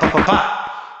pa pa pa pa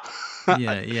pa.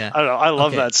 Yeah. I don't know. I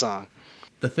love that song.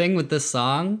 The thing with this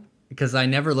song, because I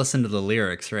never listened to the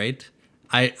lyrics, right?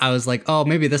 I was like, oh,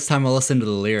 maybe this time I'll listen to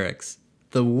the lyrics.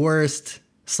 The worst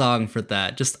song for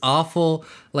that. Just awful.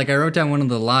 Like I wrote down one of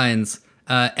the lines,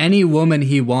 any woman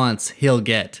he wants, he'll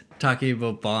get. Talking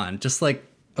about Bond. Just like,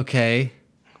 okay,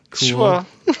 cool. Sure.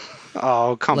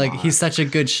 Oh, come on. Like, he's such a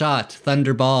good shot.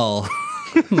 Thunderball.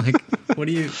 Like, what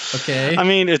do you... Okay. I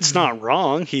mean, it's not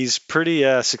wrong. He's pretty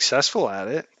successful at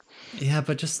it. Yeah,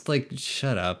 but just, like,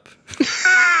 shut up.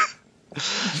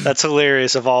 That's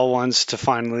hilarious of all ones to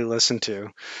finally listen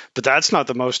to. But that's not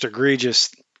the most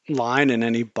egregious line in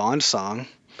any Bond song.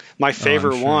 My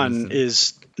favorite one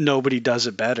is Nobody Does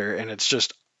It Better, and it's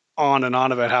just on and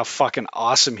on about how fucking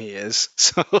awesome he is.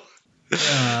 So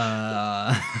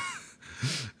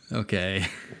okay.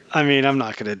 I mean, I'm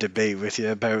not going to debate with you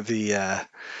about the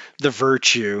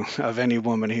virtue of any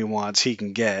woman he wants he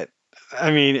can get.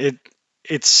 I mean,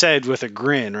 it's said with a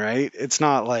grin, right? It's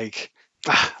not like,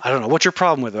 I don't know. What's your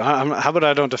problem with it? How about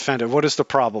I don't defend it? What is the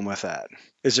problem with that?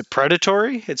 Is it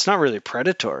predatory? It's not really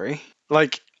predatory.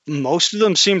 Like, most of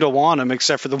them seem to want him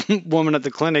except for the woman at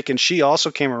the clinic, and she also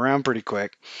came around pretty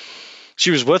quick. She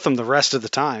was with him the rest of the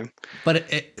time.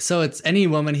 But so it's any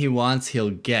woman he wants, he'll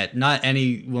get. Not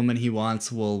any woman he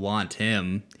wants will want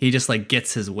him. He just like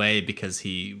gets his way because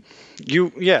he.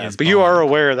 But Bond. You are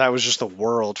aware that was just the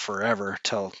world forever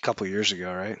till a couple of years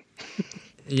ago, right?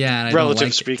 Yeah, and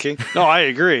relative speaking. No, I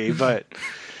agree, but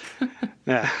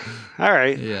yeah, all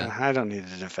right. Yeah, I don't need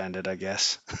to defend it, I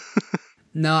guess.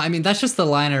 No, I mean, that's just the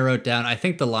line I wrote down. I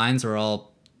think the lines are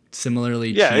all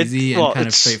similarly cheesy and kind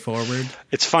of straightforward.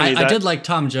 It's funny. I did like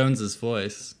Tom Jones's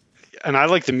voice. And I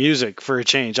like the music for a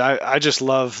change. I just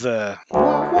love the...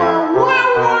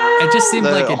 It just seemed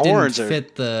like it didn't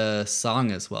fit the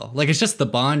song as well. Like, it's just the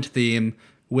Bond theme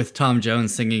with Tom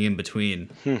Jones singing in between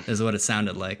is what it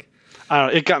sounded like. I don't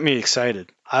know, it got me excited.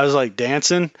 I was like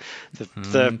dancing.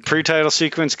 The pre-title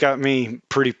sequence got me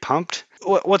pretty pumped.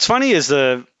 What's funny is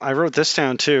I wrote this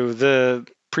down too. The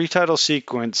pre-title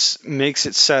sequence makes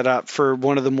it set up for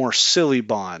one of the more silly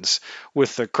Bonds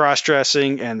with the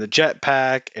cross-dressing and the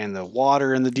jetpack and the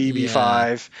water in the DB5.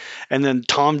 Yeah. And then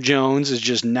Tom Jones is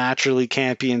just naturally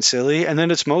campy and silly. And then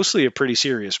it's mostly a pretty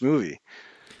serious movie.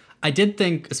 I did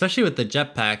think, especially with the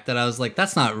jetpack, that I was like,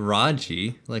 that's not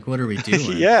Raji. Like, what are we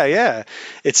doing? Yeah.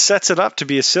 It sets it up to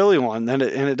be a silly one, and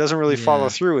it doesn't really follow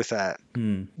through with that.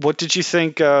 What did you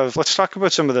think of... Let's talk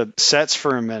about some of the sets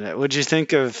for a minute. What did you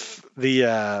think of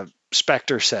the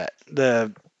Spectre set,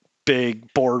 the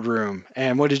big boardroom?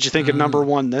 And what did you think of number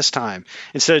one this time?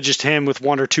 Instead of just him with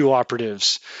one or two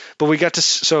operatives. But we got to...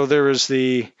 So there was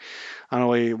the... I don't know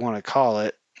what you want to call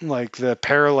it. Like the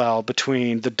parallel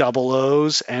between the Double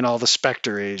O's and all the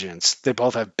Spectre agents. They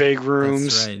both have big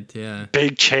rooms, that's right, yeah,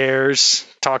 big chairs,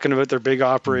 talking about their big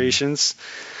operations.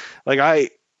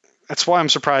 That's why I'm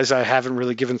surprised I haven't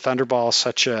really given Thunderball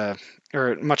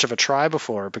much of a try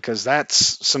before, because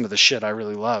that's some of the shit I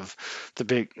really love.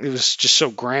 It was just so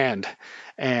grand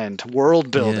and world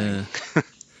building. Yeah.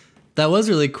 That was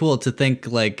really cool to think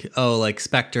like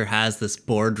Spectre has this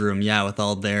boardroom, with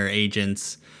all their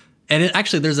agents. And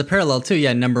there's a parallel too.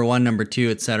 Yeah, number one, number two,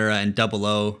 etc., and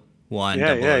 001, 002,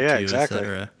 exactly.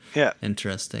 etc. Yeah,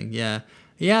 interesting. Yeah.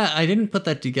 I didn't put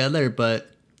that together,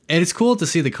 but it's cool to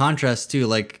see the contrast too.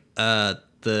 Like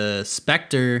the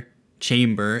Spectre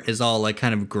chamber is all like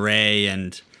kind of gray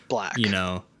and black.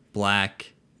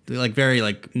 Black, like very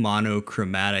like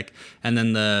monochromatic, and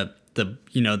then the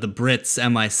Brits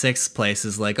MI6 place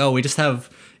is like, oh, we just have.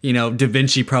 Da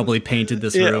Vinci probably painted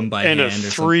this room by hand or something.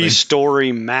 And a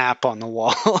 3-story map on the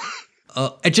wall.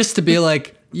 Just to be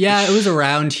like, it was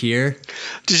around here.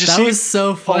 Did you see? That was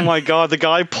so fun. Oh my God, the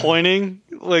guy pointing,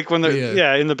 like when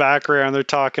they're, in the background, they're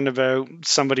talking about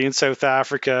somebody in South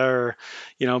Africa or,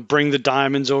 bring the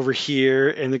diamonds over here.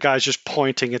 And the guy's just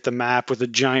pointing at the map with a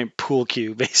giant pool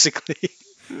cue, basically.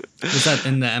 Was that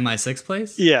in the MI6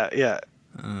 place? Yeah.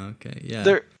 Oh, okay,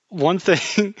 yeah. One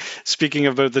thing, speaking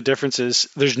about the differences,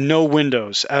 there's no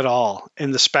windows at all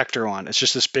in the Spectre one. It's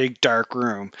just this big dark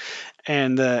room.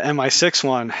 And the MI6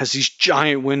 one has these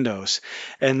giant windows.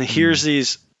 And here's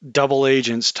these double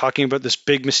agents talking about this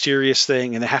big mysterious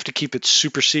thing, and they have to keep it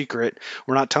super secret.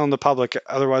 We're not telling the public,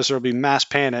 otherwise there'll be mass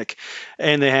panic.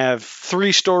 And they have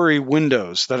 3-story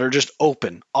windows that are just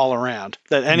open all around,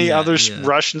 that any other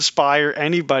Russian spy or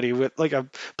anybody with like a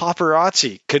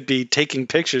paparazzi could be taking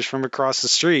pictures from across the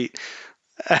street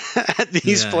at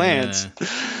these plants.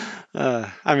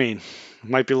 I mean,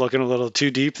 might be looking a little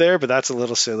too deep there, but that's a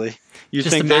little silly. You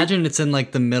just imagine it's in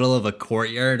like the middle of a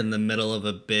courtyard in the middle of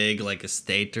a big like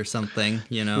estate or something,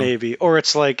 you know? Maybe. Or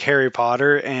it's like Harry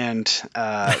Potter and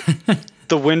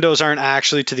the windows aren't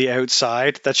actually to the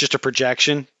outside. That's just a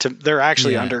projection. They're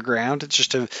actually underground. It's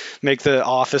just to make the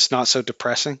office not so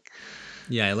depressing.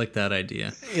 Yeah, I like that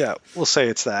idea. Yeah, we'll say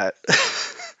it's that.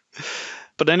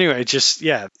 But anyway, just,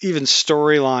 even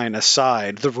storyline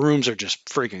aside, the rooms are just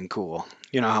freaking cool.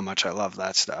 You know how much I love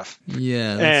that stuff.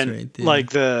 Yeah, that's right. And like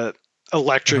the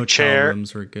electric chair.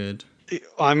 Rooms were good.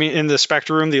 I mean, in the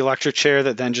Spectre room, the electric chair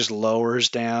that then just lowers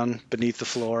down beneath the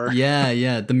floor.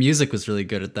 Yeah. The music was really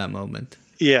good at that moment.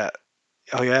 Yeah.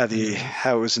 Oh yeah,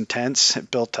 how it was intense,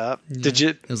 it built up. Yeah. Did you?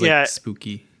 It was like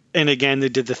spooky. And again, they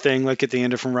did the thing like at the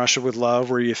end of From Russia with Love,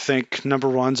 where you think number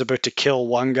one's about to kill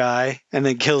one guy and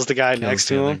then kills the guy next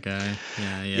to him. Guy.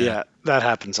 Yeah, that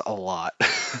happens a lot.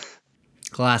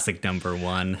 Classic number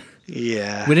one.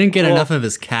 Yeah. We didn't get enough of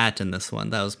his cat in this one.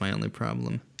 That was my only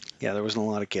problem. Yeah, there wasn't a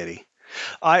lot of kitty.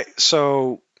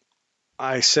 So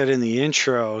I said in the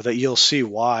intro that you'll see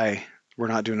why we're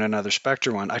not doing another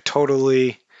Spectre one. I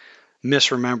totally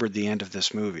misremembered the end of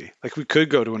this movie. Like, we could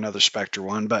go to another Spectre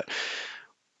one, but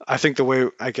I think the way,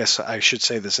 I guess I should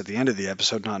say this at the end of the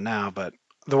episode, not now, but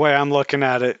the way I'm looking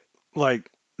at it, like,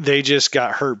 they just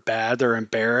got hurt bad. They're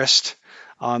embarrassed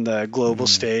on the global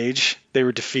stage. They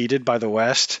were defeated by the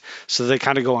West, so they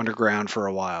kind of go underground for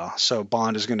a while. So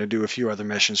Bond is going to do a few other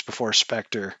missions before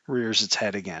Spectre rears its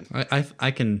head again.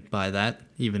 I can buy that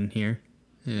even here.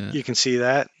 Yeah. You can see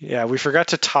that. Yeah, we forgot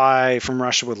to tie From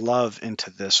Russia with Love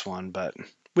into this one, but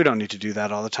we don't need to do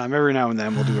that all the time. Every now and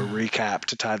then we'll do a recap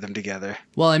to tie them together.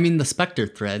 Well, I mean the Spectre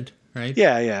thread, right?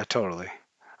 Yeah, totally.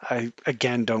 I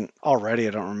don't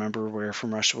remember where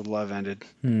From Russia with Love ended.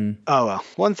 Oh well,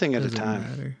 one thing at a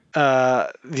time.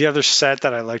 The other set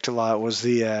that I liked a lot was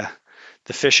the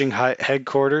fishing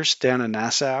headquarters down in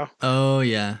Nassau. Oh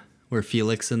yeah, where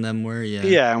Felix and them were.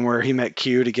 Yeah, and where he met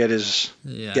Q to get his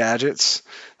gadgets.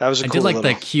 That was a cool. I did like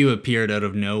that Q appeared out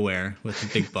of nowhere with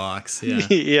the big box. Yeah.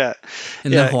 Yeah.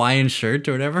 In the Hawaiian shirt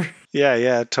or whatever.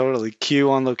 Yeah, totally. Q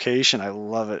on location. I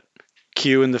love it.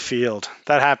 Q in the field.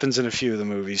 That happens in a few of the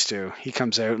movies too. He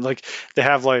comes out, like, they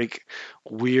have like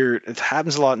weird, it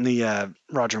happens a lot in the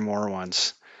Roger Moore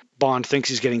ones. Bond thinks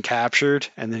he's getting captured,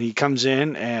 and then he comes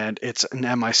in and it's an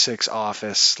MI6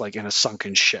 office, like in a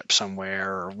sunken ship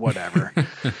somewhere or whatever.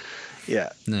 Yeah.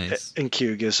 Nice. And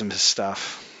Q gives him his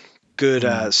stuff. Good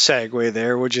segue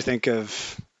there. What'd you think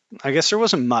of, I guess there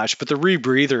wasn't much, but the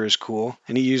rebreather is cool,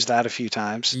 and he used that a few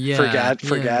times for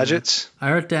gadgets.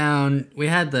 I wrote down, we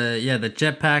had the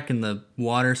jetpack and the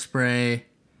water spray.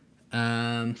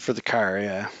 For the car,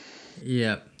 yeah.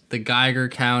 Yeah, the Geiger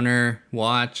counter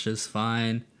watch is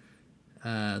fine.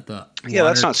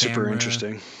 That's not super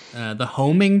interesting. The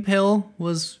homing pill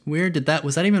was weird.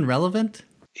 Was that even relevant?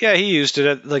 Yeah, he used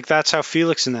it. That's how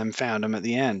Felix and them found him at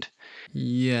the end.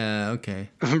 Yeah, okay.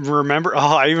 Remember?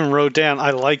 Oh, I even wrote down,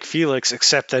 I like Felix,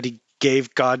 except that he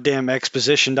gave goddamn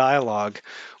exposition dialogue,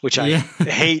 which I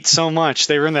hate so much.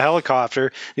 They were in the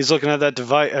helicopter. He's looking at that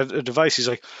device. He's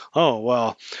like, oh,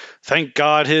 well, thank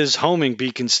God his homing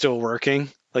beacon's still working.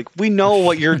 Like, we know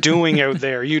what you're doing out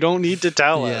there. You don't need to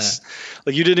tell us.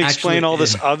 Like, you didn't explain all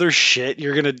this other shit.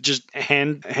 You're going to just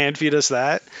hand feed us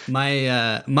that? My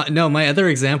other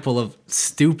example of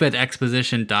stupid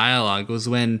exposition dialogue was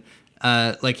when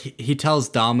he tells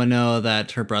Domino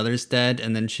that her brother's dead,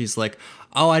 and then she's like,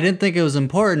 oh, I didn't think it was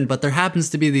important, but there happens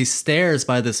to be these stairs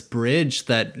by this bridge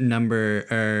that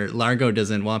Largo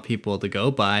doesn't want people to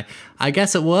go by. I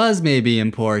guess it was maybe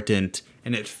important.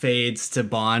 And it fades to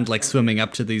Bond, like, swimming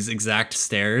up to these exact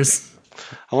stairs.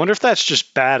 I wonder if that's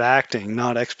just bad acting,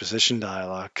 not exposition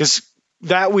dialogue. Because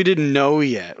that we didn't know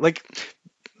yet. Like,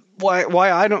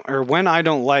 why I don't, or when I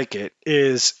don't like it,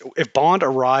 is if Bond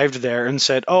arrived there and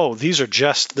said, oh, these are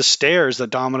just the stairs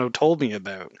that Domino told me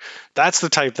about. That's the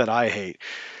type that I hate.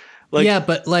 Like, yeah,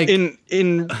 but like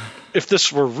if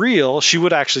this were real, she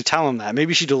would actually tell him that.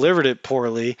 Maybe she delivered it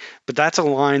poorly, but that's a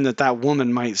line that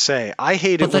woman might say. I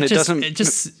hate it when it doesn't. It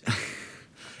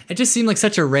just seemed like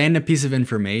such a random piece of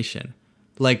information,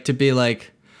 like to be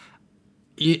like,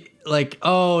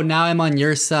 oh, now I'm on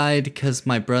your side because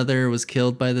my brother was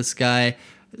killed by this guy.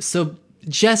 So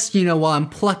just, while I'm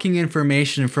plucking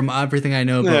information from everything I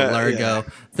know about Largo,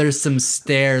 there's some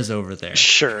stairs over there.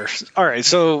 Sure. All right.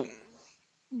 So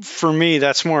for me,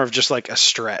 that's more of just like a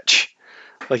stretch.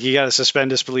 Like you got to suspend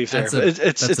disbelief there.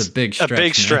 That's a big stretch. A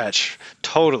big stretch.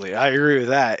 Totally. I agree with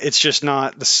that. It's just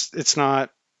not this. It's not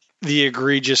the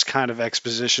egregious kind of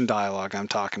exposition dialogue I'm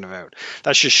talking about.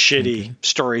 That's just shitty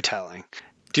storytelling.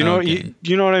 Do you know?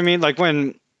 You know what I mean? Like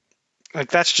when. Like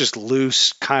that's just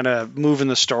loose, kind of moving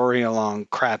the story along,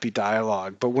 crappy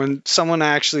dialogue. But when someone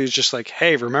actually is just like,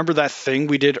 "Hey, remember that thing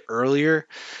we did earlier?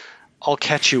 I'll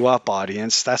catch you up,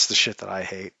 audience." That's the shit that I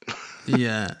hate.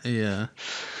 Yeah.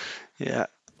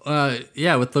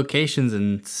 With locations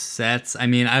and sets. I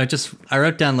mean, I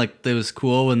wrote down like it was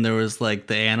cool when there was like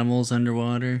the animals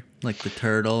underwater, like the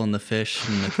turtle and the fish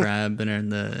and the crab and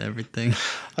the everything.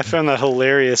 I found that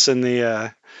hilarious in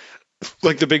the.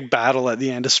 Like the big battle at the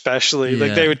end, especially.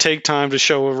 Like they would take time to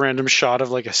show a random shot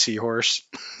of like a seahorse.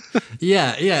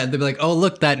 Yeah. They'd be like, "Oh,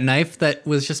 look, that knife that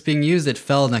was just being used, it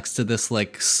fell next to this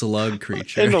like slug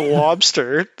creature." And the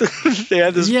lobster. They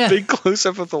had this big close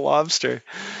up of the lobster.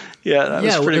 Yeah, that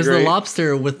was pretty great. The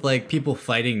lobster with like people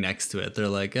fighting next to it. They're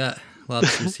like,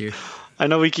 lobster's here. I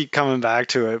know we keep coming back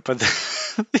to it, but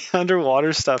the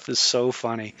underwater stuff is so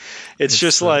funny. It's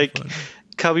just so like funny.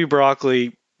 Cubby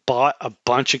Broccoli bought a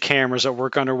bunch of cameras that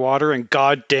work underwater, and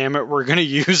god damn it, we're gonna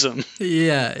use them.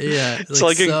 Yeah. It's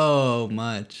like so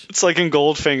much. It's like in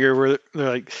Goldfinger where they're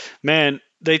like, "Man,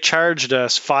 they charged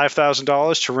us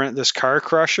 $5,000 to rent this car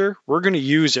crusher. We're gonna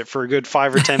use it for a good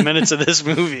 5 or 10 minutes of this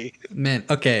movie." Man,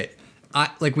 okay.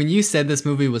 Like when you said this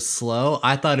movie was slow,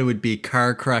 I thought it would be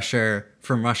Car Crusher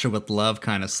from Russia with Love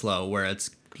kind of slow, where it's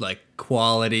like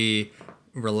quality,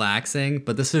 relaxing.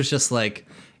 But this was just like,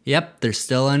 yep, they're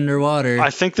still underwater. I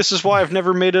think this is why I've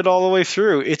never made it all the way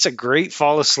through. It's a great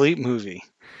fall asleep movie.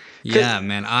 Yeah,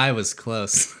 man, I was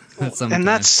close. And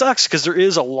that sucks because there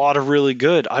is a lot of really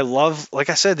good. I love, like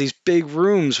I said, these big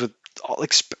rooms with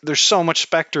like there's so much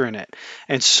Spectre in it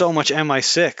and so much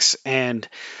MI6 and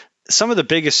some of the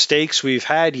biggest stakes we've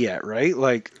had yet, right?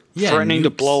 Like threatening to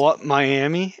blow up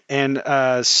Miami and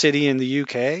a city in the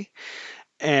UK,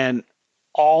 and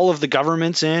all of the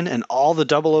governments in and all the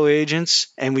 00 agents,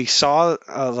 and we saw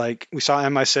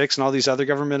MI6 and all these other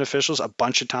government officials a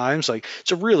bunch of times. Like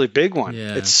it's a really big one.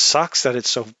 Yeah. It sucks that it's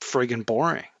so friggin'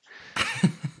 boring.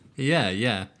 Yeah,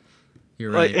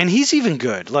 you're right. And he's even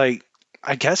good. Like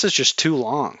I guess it's just too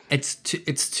long. It's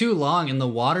too long, and the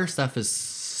water stuff is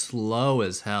slow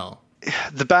as hell.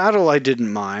 The battle I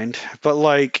didn't mind, but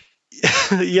like.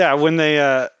 Yeah, when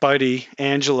they Buddy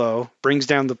Angelo brings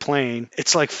down the plane,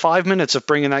 it's like 5 minutes of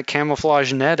bringing that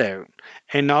camouflage net out.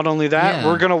 And not only that,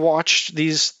 we're going to watch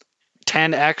these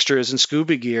 10 extras in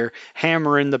scuba gear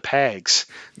hammering the pegs.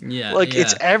 Yeah. Like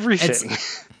it's everything.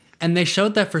 And they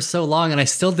showed that for so long, and I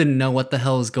still didn't know what the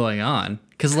hell was going on.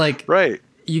 Because like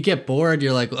you get bored,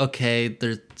 you're like, okay,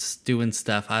 they're doing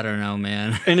stuff. I don't know,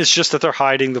 man. And it's just that they're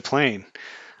hiding the plane.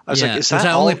 I was like, is that which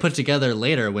I only put together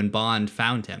later when Bond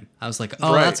found him. I was like,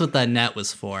 oh, that's what that net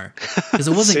was for. Because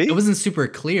it wasn't super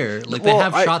clear. Like they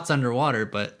have shots underwater,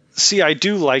 but see, I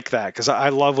do like that because I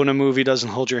love when a movie doesn't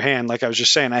hold your hand. Like I was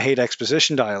just saying, I hate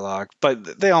exposition dialogue,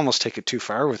 but they almost take it too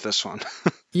far with this one.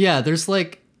 Yeah, there's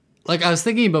like I was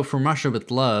thinking about From Russia with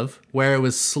Love, where it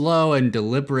was slow and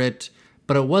deliberate,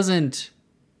 but it wasn't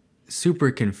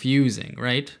super confusing,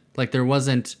 right? Like there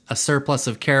wasn't a surplus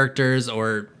of characters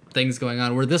or things going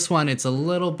on, where this one it's a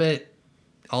little bit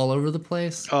all over the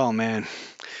place. Oh man,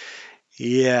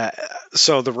 yeah.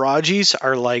 So the Rajis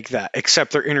are like that,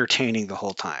 except they're entertaining the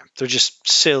whole time. They're just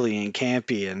silly and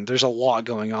campy, and there's a lot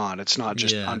going on. It's not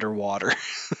just underwater.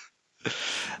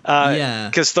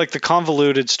 Because like the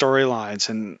convoluted storylines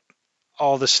and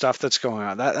all the stuff that's going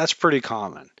on, that's pretty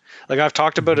common. Like I've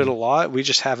talked about it a lot. We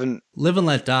just haven't. Live and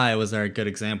Let Die was our good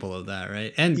example of that,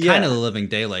 right? And kind of The Living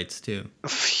Daylights too.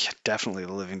 Yeah, definitely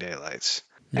The Living Daylights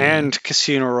and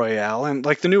Casino Royale, and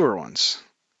like the newer ones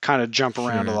kind of jump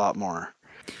around a lot more.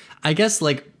 I guess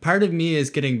like part of me is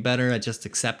getting better at just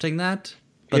accepting that,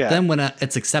 but then when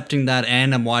it's accepting that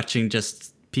and I'm watching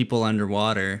just people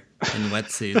underwater in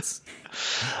wetsuits.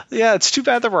 Yeah, it's too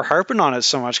bad that we're harping on it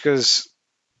so much because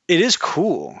it is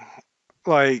cool.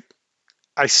 Like.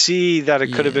 I see that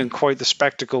it could have been quite the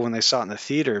spectacle when they saw it in the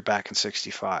theater back in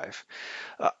 '65.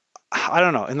 I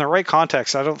don't know. In the right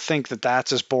context, I don't think that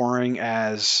that's as boring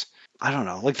as, I don't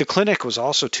know. Like The Clinic was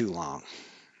also too long.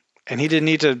 And he didn't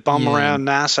need to bum around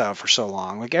NASA for so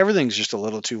long. Like everything's just a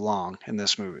little too long in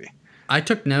this movie. I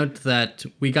took note that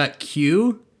we got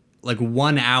Q like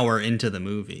 1 hour into the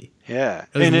movie. Yeah.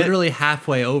 It was literally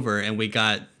halfway over and we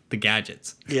got the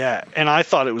gadgets. Yeah. And I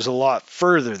thought it was a lot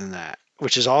further than that.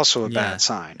 which is also a Yeah. bad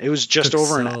sign. It was just Took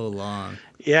over an so long.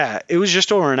 Yeah, it was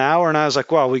just over an hour, and I was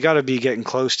like, well, we got to be getting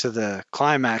close to the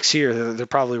climax here. They're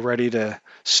probably ready to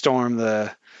storm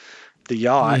the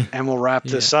yacht, Yeah. and we'll wrap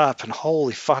this up. And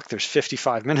holy fuck, there's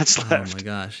 55 minutes Oh left. my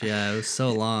gosh, yeah, it was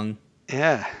so long.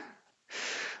 Yeah.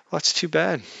 Well, that's too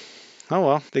bad. Oh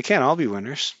well, they can't all be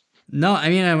winners. No, I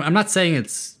mean, I'm not saying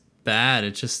it's bad.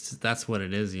 It's just that's what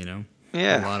it is, you know.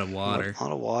 Yeah. A lot of water. A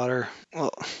lot of water.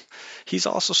 Well, he's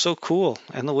also so cool,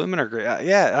 and the women are great.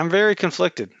 Yeah, I'm very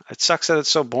conflicted. It sucks that it's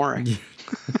so boring.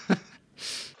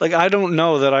 Like, I don't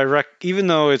know that even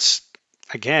though it's,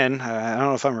 again, I don't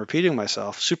know if I'm repeating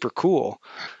myself, super cool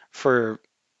for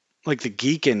like the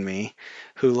geek in me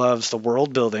who loves the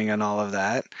world building and all of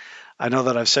that. I know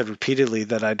that I've said repeatedly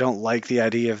that I don't like the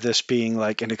idea of this being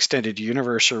like an extended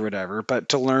universe or whatever, but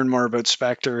to learn more about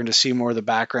Spectre and to see more of the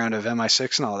background of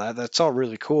MI6 and all that, that's all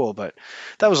really cool. But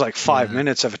that was like 5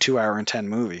 minutes of a 2 hour and 10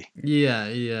 movie.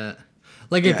 Yeah.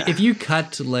 Like if you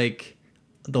cut like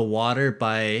the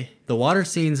water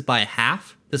scenes by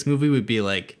half, this movie would be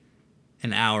like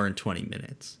an hour and 20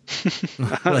 minutes.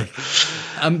 Like,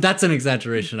 that's an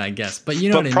exaggeration, I guess, but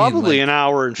you know what I mean. Probably like, an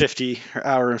hour and 50,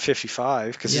 hour and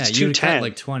 55 because it's you would 210. cut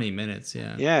like 20 minutes.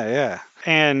 Yeah. Yeah.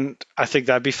 And I think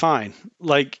that'd be fine.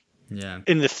 Like,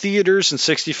 in the theaters in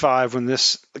 65 when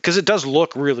this, because it does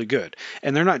look really good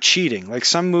and they're not cheating. Like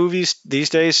some movies these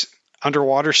days,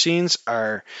 underwater scenes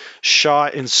are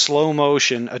shot in slow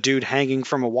motion, a dude hanging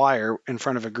from a wire in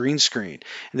front of a green screen.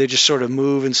 And they just sort of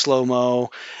move in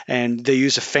slow-mo, and they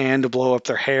use a fan to blow up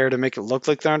their hair to make it look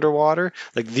like they're underwater.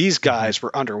 Like these guys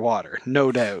were underwater,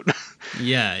 no doubt.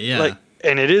 Yeah. Like,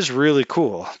 and it is really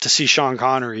cool to see Sean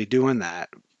Connery doing that.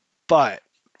 But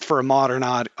for a modern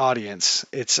audience,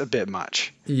 it's a bit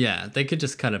much. Yeah, they could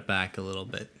just cut it back a little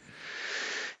bit.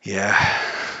 Yeah.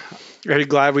 Are you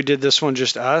glad we did this one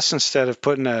just us instead of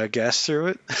putting a guest through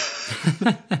it?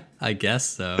 I guess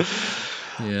so.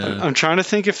 Yeah. I'm trying to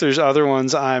think if there's other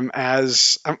ones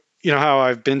you know how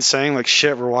I've been saying like,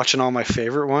 shit, we're watching all my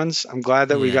favorite ones. I'm glad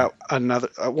that we got another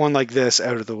one like this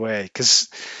out of the way, because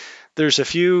there's a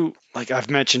few, like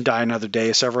I've mentioned Die Another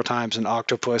Day several times and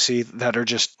Octopussy, that are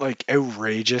just like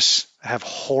outrageous, have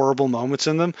horrible moments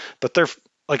in them, but they're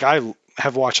like, I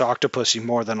have watched Octopussy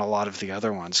more than a lot of the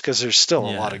other ones because there's still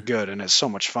a lot of good and it's so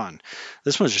much fun.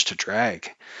 This one's just a drag.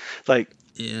 Like,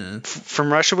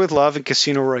 From Russia with Love and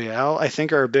Casino Royale, I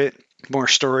think are a bit more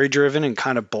story driven and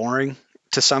kind of boring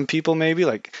to some people, maybe.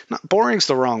 Like, not boring's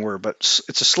the wrong word, but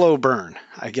it's a slow burn,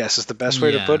 I guess is the best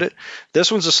way to put it.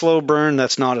 This one's a slow burn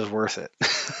that's not as worth it.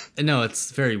 No,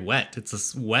 it's very wet.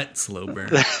 It's a wet slow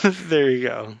burn. There you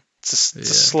go. It's a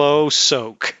slow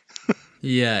soak.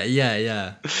 Yeah.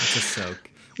 It's a soak.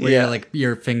 Where like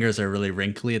your fingers are really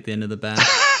wrinkly at the end of the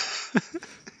bath.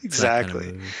 Exactly.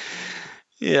 Kind of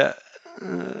yeah.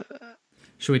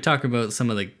 Should we talk about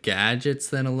some of the gadgets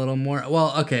then a little more?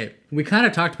 Well, okay, we kind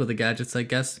of talked about the gadgets, I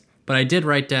guess, but I did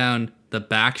write down the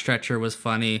back stretcher was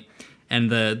funny,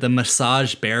 and the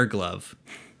massage bear glove.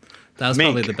 That was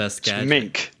probably the best gadget.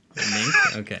 Mink.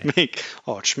 Mink? Okay. Mink.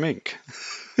 Oh, it's mink.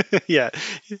 Yeah,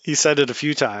 he said it a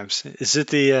few times. Is it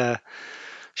the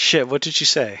shit? What did you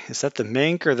say? Is that the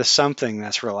mink or the something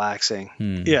that's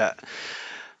relaxing? Yeah,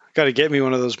 got to get me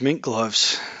one of those mink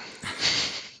gloves.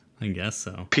 I guess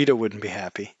so. PETA wouldn't be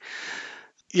happy.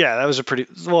 Yeah, that was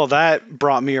that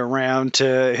brought me around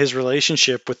to his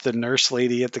relationship with the nurse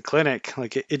lady at the clinic.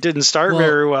 Like it didn't start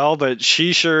very well, but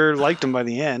she sure liked him by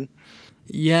the end.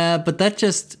 Yeah, but that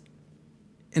just,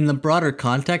 in the broader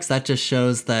context, that just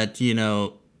shows that, you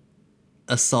know,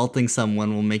 assaulting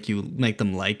someone will make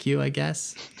them like you, I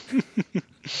guess.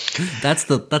 That's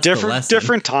the lesson.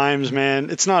 Different times,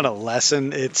 man. It's not a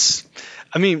lesson.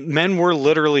 Men were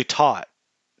literally taught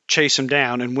chase them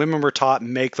down, and women were taught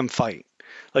make them fight.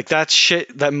 Like that's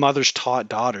shit that mothers taught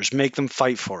daughters, make them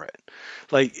fight for it.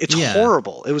 Like it's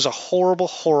horrible. It was a horrible,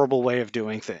 horrible way of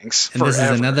doing things. And this is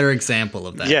another example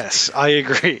of that. Yes, I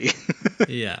agree.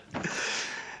 Yeah.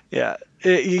 Yeah.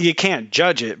 You can't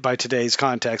judge it by today's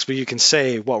context, but you can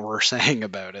say what we're saying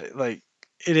about it. Like,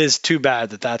 it is too bad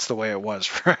that that's the way it was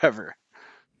forever.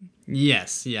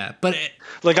 Yes, yeah. But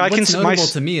what's notable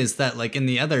to me is that, like, in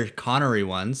the other Connery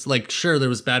ones, like, sure, there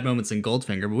was bad moments in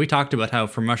Goldfinger, but we talked about how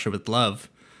From Russia with Love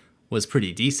was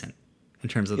pretty decent in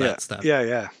terms of that stuff.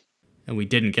 Yeah. And we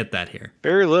didn't get that here.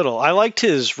 Very little. I liked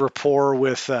his rapport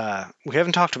with, we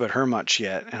haven't talked about her much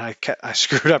yet, and I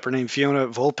screwed up her name, Fiona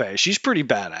Volpe. She's pretty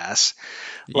badass.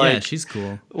 Yeah, she's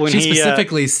cool. She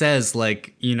specifically says,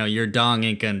 like, you know, your dong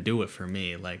ain't gonna do it for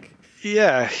me. Like,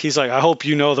 yeah, he's like, I hope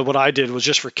you know that what I did was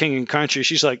just for king and country.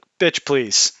 She's like, bitch,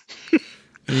 please.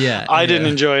 Yeah. I didn't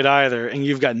enjoy it either, and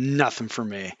you've got nothing for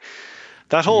me.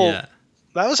 That whole Yeah.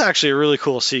 that was actually a really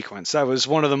cool sequence. That was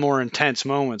one of the more intense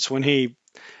moments when he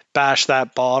bashed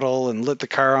that bottle and lit the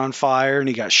car on fire and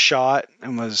he got shot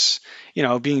and was,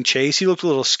 being chased. He looked a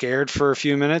little scared for a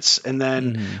few minutes. And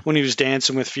then when he was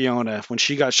dancing with Fiona, when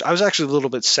she got I was actually a little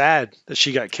bit sad that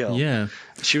she got killed. Yeah.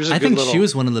 She was a I good think little, she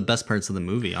was one of the best parts of the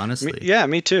movie, honestly. yeah,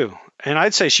 me too. And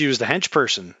I'd say she was the hench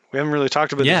person. We haven't really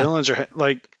talked about Yeah. the villains, or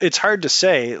like it's hard to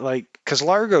say, like because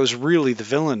Largo's really the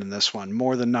villain in this one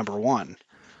more than number one.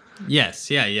 Yes,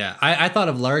 yeah. I thought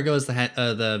of Largo as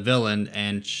the villain,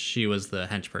 and she was the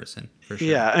hench person for sure.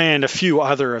 Yeah, and a few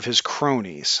other of his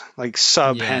cronies, like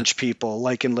sub Yeah. hench people,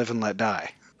 like in Live and Let Die.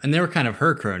 And they were kind of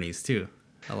her cronies too.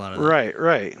 A lot of them.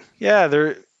 Right. Yeah,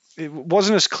 it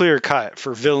wasn't as clear cut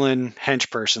for villain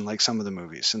hench person like some of the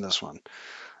movies in this one.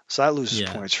 So that loses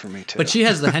Yeah. points for me too. But she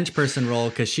has the hench person role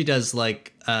because she does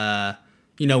like,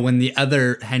 when the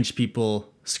other hench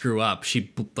people screw up,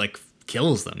 she like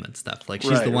kills them and stuff. Like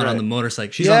she's Right, the one on right. the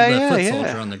motorcycle. She's Yeah, on the yeah, foot yeah.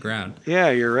 soldier on the ground. Yeah,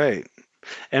 you're right.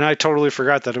 And I totally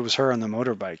forgot that it was her on the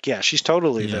motorbike. Yeah, she's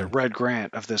totally Yeah. the Red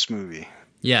Grant of this movie.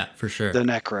 Yeah, for sure. The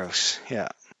Necros. Yeah.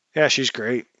 Yeah, she's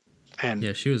great. And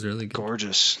Yeah, she was really good.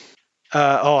 gorgeous.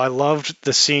 I loved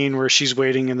the scene where she's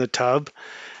waiting in the tub.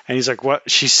 And he's like, what?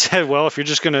 She said, well, if you're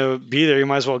just going to be there, you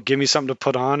might as well give me something to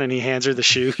put on. And he hands her the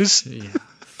shoes. Yeah,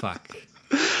 fuck.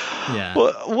 Yeah.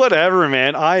 Well, whatever,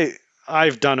 man.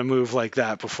 I've done a move like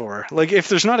that before. Like, if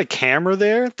there's not a camera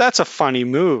there, that's a funny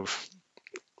move.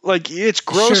 Like, it's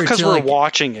gross Sure, because to, we're like-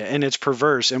 watching it and it's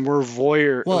perverse and we're Well,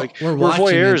 we're we're watching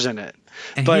voyeurs it. in it.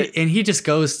 And But he just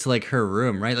goes to like her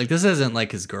room, right? Like this isn't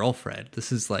like his girlfriend.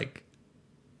 This is like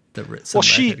some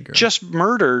she redhead girl. just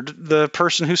murdered the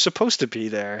person who's supposed to be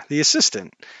there, the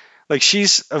assistant. Like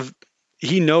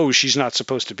he knows she's not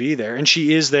supposed to be there, and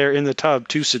she is there in the tub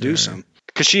to seduce him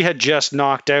because she had just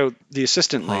knocked out the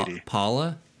assistant lady.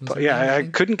 Paula. Was But her yeah, name, I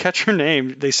think? couldn't catch her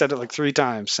name. They said it like 3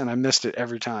 times, and I missed it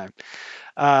every time.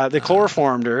 They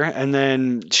chloroformed her, and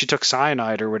then she took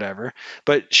cyanide or whatever.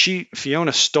 But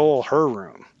Fiona stole her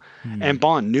room, and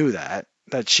Bond knew that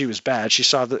she was bad. She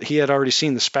saw that he had already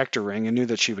seen the Spectre ring and knew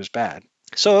that she was bad.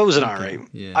 So it was an alright.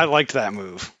 yeah. I liked that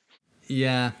move,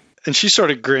 Yeah. and she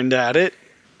sort of grinned at it.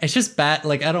 It's just bad.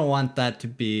 Like I don't want that to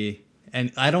be,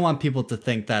 and I don't want people to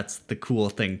think that's the cool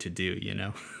thing to do. You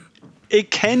know.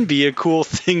 It can be a cool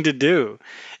thing to do.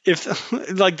 If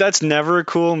like that's never a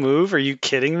cool move. Are you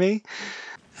kidding me?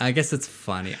 I guess it's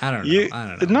funny. I don't know. I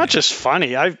don't know. Not man. just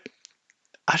funny. I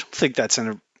don't think that's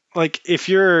if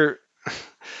you're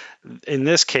in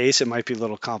this case, it might be a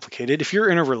little complicated. If you're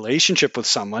in a relationship with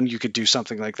someone, you could do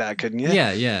something like that, couldn't you?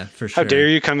 Yeah, for sure. How dare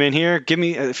you come in here?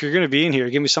 If you're going to be in here,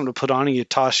 give me something to put on, and you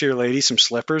toss your lady some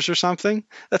slippers or something.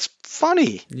 That's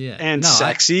funny. Yeah. And No,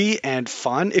 sexy and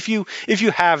fun. If you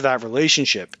have that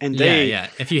relationship, and Yeah.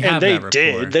 If you have and they that rapport.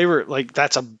 did, they were like,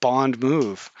 that's a Bond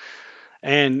move.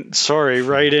 And sorry,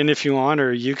 write in if you want,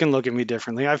 or you can look at me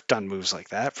differently. I've done moves like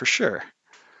that for sure.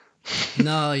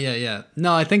 No, yeah.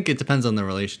 No, I think it depends on the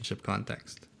relationship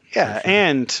context. Yeah,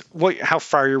 and how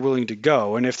far you're willing to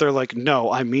go. And if they're like,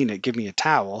 no, I mean it, give me a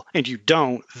towel, and you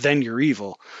don't, then you're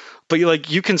evil. But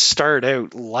you can start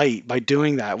out light by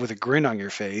doing that with a grin on your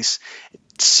face,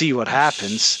 see what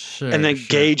happens, and then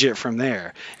gauge it from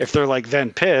there. If they're like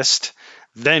then pissed,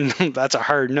 then that's a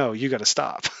hard no. You got to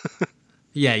stop.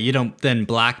 Yeah, you don't then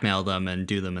blackmail them and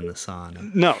do them in the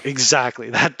sauna. No, exactly.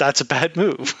 That's a bad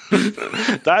move.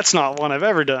 That's not one I've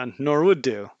ever done, nor would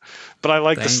do. But I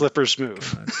like the Thank slippers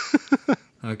move.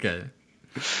 Okay.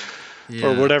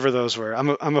 Or whatever those were.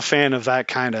 I'm a fan of that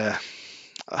kind of.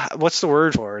 What's the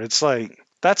word for it? It's like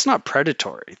that's not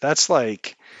predatory. That's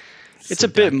like it's a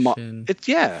bit. Seduction.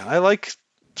 I like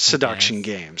seduction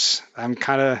guess. games. I'm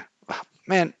kind of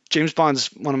man. James Bond's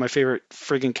one of my favorite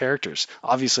friggin' characters.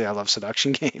 Obviously, I love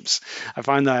seduction games. I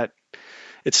find that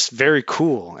it's very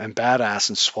cool and badass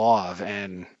and suave,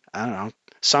 and I don't know.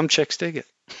 Some chicks dig it.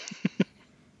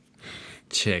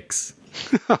 Chicks.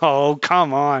 Oh,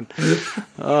 come on.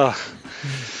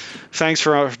 Thanks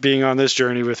for being on this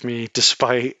journey with me,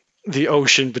 despite the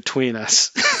ocean between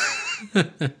us.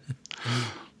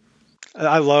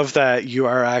 I love that you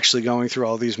are actually going through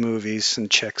all these movies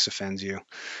and chicks offends you.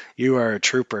 You are a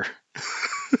trooper.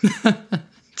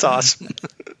 It's awesome.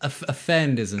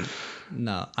 Offend isn't.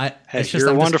 No, Hey, it's just, you're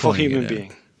a I'm just wonderful pointing human it out.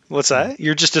 being. What's that?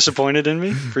 You're just disappointed in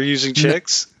me for using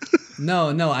chicks? No,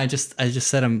 I just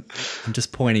said I'm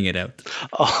just pointing it out.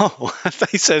 Oh, I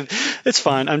thought you said, it's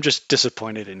fine. I'm just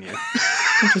disappointed in you,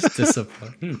 I'm just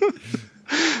disappointed.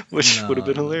 which No, would have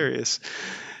been no. hilarious.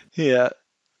 Yeah.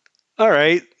 All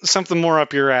right. Something more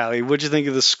up your alley. What'd you think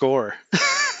of the score?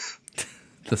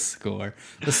 The score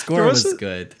There was was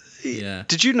good. Yeah.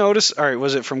 Did you notice? All right,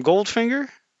 was it from Goldfinger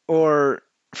or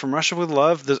from Russia with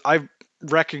Love? I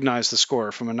recognized the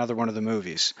score from another one of the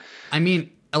movies. I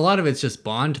mean, a lot of it's just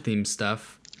Bond themed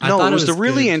stuff. I No, thought it was the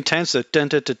really good. intense dun dun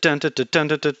dun dun dun dun dun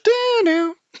dun dun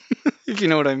dun, if you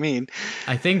know what I mean.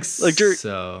 I think Like,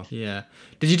 so. Yeah.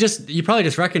 You probably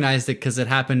just recognized it because it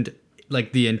happened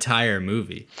like the entire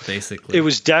movie, basically. It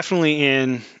was definitely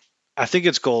in, I think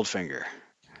it's Goldfinger.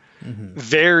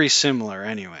 Very similar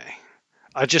anyway.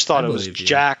 I just thought I it was believe you.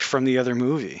 jacked from the other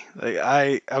movie. Like,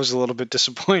 I was a little bit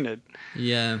disappointed.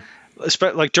 Yeah.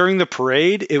 Like during the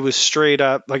parade, it was straight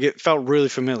up, like it felt really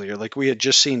familiar. Like we had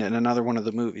just seen it in another one of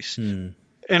the movies. And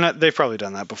they've probably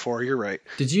done that before. You're right.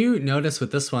 Did you notice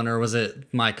with this one, or was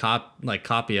it my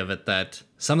copy of it, that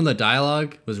some of the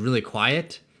dialogue was really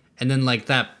quiet, and then like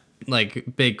that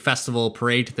like big festival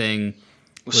parade thing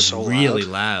was so really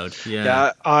loud.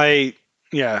 Yeah,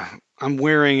 I'm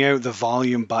wearing out the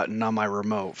volume button on my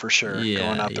remote for sure,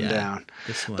 going up and down.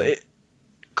 This one. But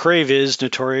Crave is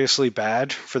notoriously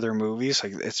bad for their movies.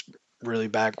 Like it's really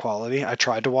bad quality. I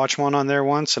tried to watch one on there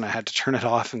once and I had to turn it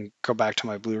off and go back to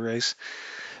my Blu-rays.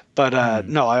 But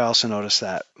no, I also noticed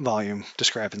that volume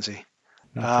discrepancy.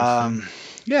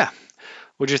 Yeah.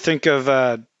 What'd you think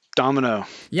of Domino?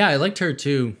 Yeah, I liked her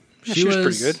too. Yeah, she was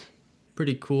pretty good.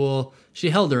 Pretty cool. She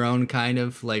held her own, kind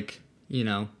of like,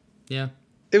 yeah.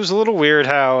 It was a little weird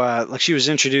how like she was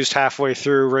introduced halfway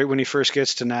through right when he first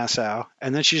gets to Nassau,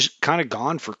 and then she's kind of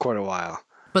gone for quite a while.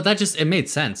 But it made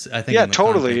sense, I think. Yeah, in the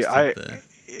totally. context of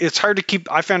It's hard to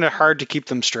keep. I found it hard to keep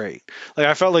them straight. Like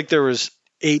I felt like there was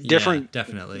 8 different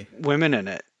definitely women in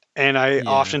it, and I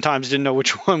oftentimes didn't know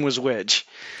which one was which.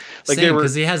 Like Same,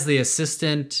 because he has the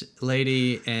assistant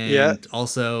lady and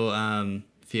also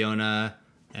Fiona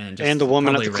and the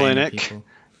woman at the probably random clinic. people.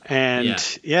 And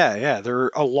there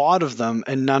are a lot of them,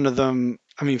 and none of them.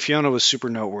 I mean, Fiona was super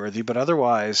noteworthy, but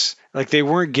otherwise, like they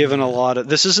weren't given a lot of.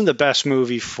 This isn't the best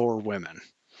movie for women.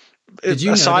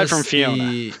 Aside from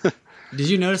Fiona. Did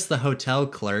you notice the hotel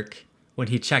clerk when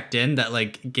he checked in that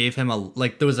like gave him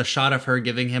there was a shot of her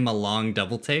giving him a long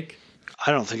double take?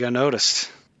 I don't think I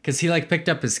noticed. Because he like picked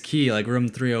up his key, like room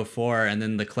 304, and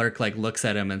then the clerk like looks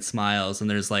at him and smiles, and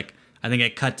there's like, I think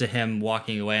it cut to him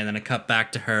walking away, and then it cut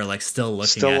back to her like still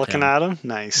looking at him.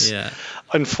 Nice. Yeah.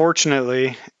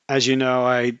 Unfortunately, as you know,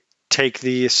 I take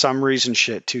the summaries and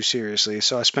shit too seriously,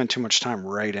 so I spent too much time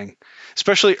writing,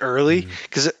 especially early,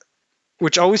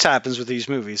 which always happens with these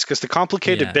movies, because the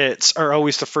complicated bits are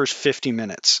always the first 50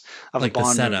 minutes of like a Bond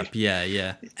the setup, movie.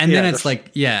 yeah. And then it's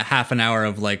half an hour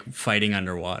of like fighting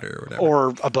underwater or whatever.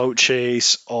 Or a boat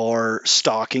chase, or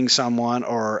stalking someone,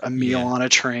 or a meal on a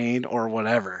train, or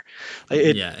whatever.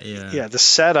 The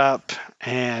setup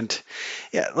and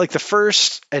like the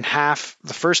first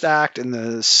act and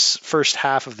the first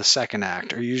half of the second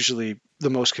act are usually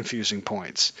the most confusing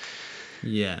points.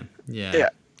 Yeah.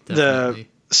 The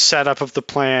setup of the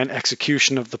plan,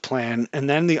 execution of the plan, and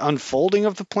then the unfolding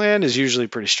of the plan is usually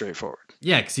pretty straightforward.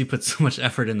 Yeah, because you put so much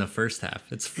effort in the first half.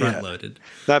 It's front loaded.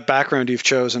 That background you've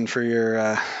chosen for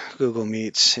your Google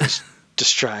Meets is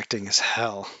distracting as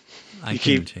hell. You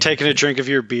keep taking a drink of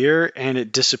your beer and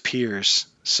it disappears.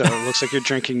 So it looks like you're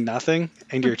drinking nothing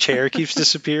and your chair keeps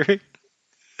disappearing.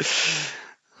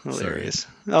 Hilarious.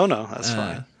 Sorry. Oh no, that's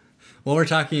fine. Well, we're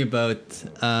talking about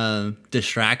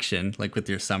distraction, like with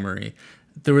your summary.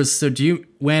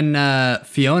 When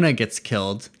Fiona gets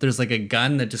killed, there's like a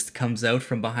gun that just comes out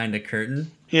from behind a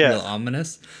curtain. Yeah. Real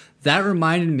ominous. That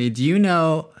reminded me, do you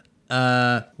know,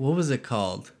 what was it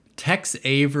called? Tex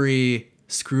Avery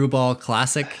Screwball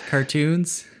Classic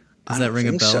Cartoons? Does that ring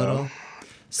a bell at all?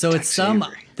 So Tex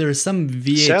there's some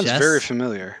VHS. Sounds very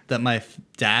familiar. That my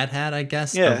dad had, I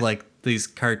guess, of like these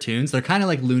cartoons. They're kind of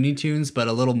like Looney Tunes, but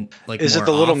a little like Is more it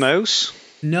the little off. mouse?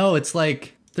 No, it's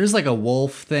like there's like a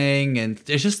wolf thing, and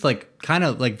it's just like kind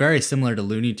of like very similar to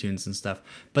Looney Tunes and stuff.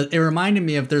 But it reminded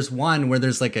me of there's one where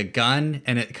there's like a gun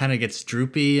and it kind of gets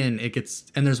droopy, and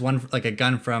there's one like a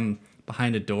gun from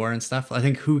behind a door and stuff. I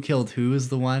think Who Killed Who is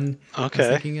the one I was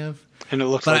thinking of. And it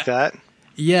looks like that?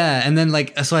 Yeah, and then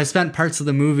like so I spent parts of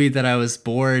the movie that I was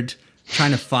bored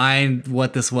trying to find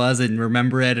what this was and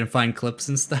remember it and find clips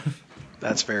and stuff.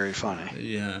 That's very funny.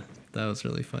 Yeah, that was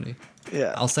really funny.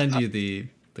 Yeah. I'll send you the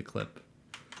clip.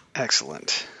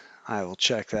 Excellent. I will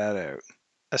check that out.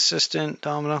 Assistant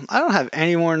Domino. I don't have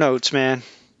any more notes, man.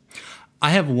 I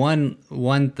have one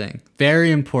thing.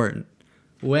 Very important.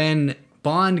 When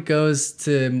Bond goes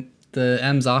to the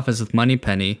M's office with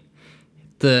Moneypenny,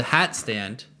 the hat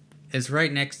stand is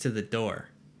right next to the door.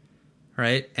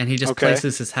 Right? And he just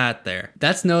places his hat there.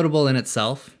 That's notable in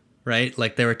itself, right?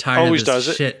 Like they were tired Always of this does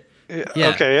it. shit. Yeah.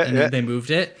 Okay, and then they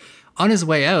moved it. On his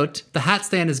way out, the hat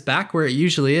stand is back where it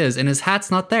usually is, and his hat's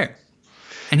not there.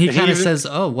 And he And kind of even- says,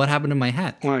 "Oh, what happened to my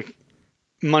hat?" Like,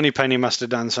 Moneypenny must have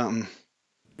done something.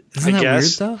 Isn't I that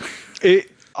guess. weird though?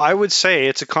 I would say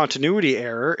it's a continuity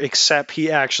error, except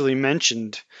he actually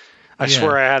mentioned, I Yeah.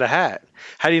 swear I had a hat.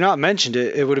 Had he not mentioned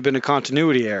it, it would have been a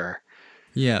continuity error.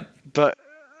 Yeah, But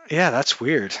yeah, that's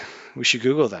weird. We should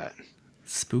Google that.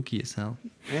 spooky as hell.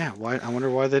 Yeah, why? I wonder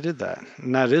why they did that.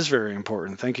 And that is very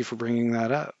important. Thank you for bringing that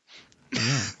up.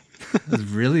 Yeah, it's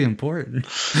really important.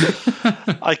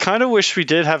 I kind of wish we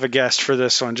did have a guest for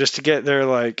this one, just to get their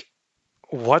like,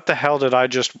 what the hell did I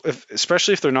just?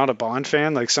 Especially if they're not a Bond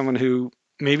fan, like someone who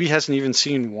maybe hasn't even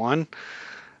seen one.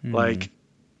 Like,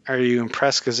 are you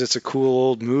impressed because it's a cool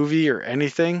old movie or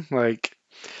anything? Like,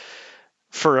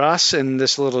 for us in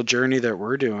this little journey that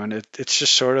we're doing, it's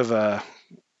just sort of a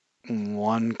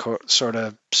sort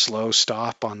of slow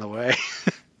stop on the way.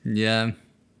 Yeah,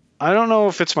 I don't know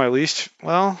if it's my least.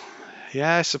 Well,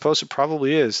 yeah, I suppose it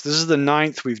probably is. This is the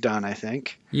 9th we've done, I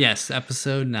think. yes,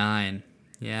 episode 9.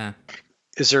 Yeah.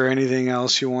 Is there anything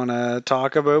else you want to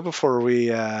talk about before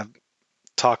we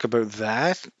talk about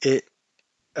that?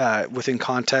 Within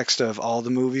context of all the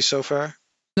movies so far?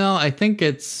 No, I think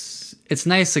it's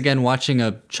nice again watching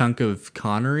a chunk of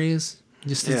Connerys.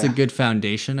 Just it's a Yeah. good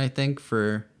foundation, I think,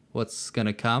 for what's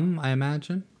gonna come. I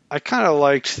imagine. I kind of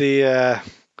liked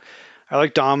I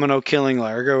like Domino killing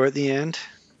Largo at the end.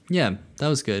 Yeah, that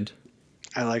was good.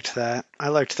 I liked that. I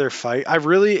liked their fight. I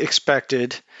really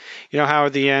expected, how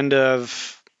at the end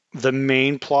of the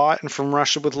main plot and From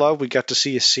Russia with Love, we got to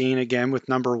see a scene again with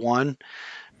number 1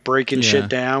 breaking Yeah. shit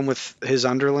down with his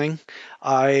underling.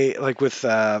 I like with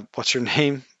what's her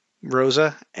name,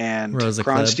 Rosa and Rosa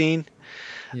Kronstein.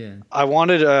 Yeah. I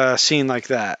wanted a scene like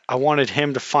that. I wanted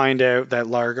him to find out that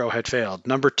Largo had failed.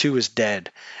 Number 2 is dead,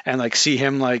 and like see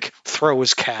him like throw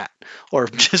his cat, or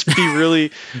just be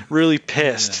really, really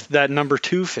pissed that number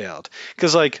 2 failed.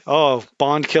 Because like, oh,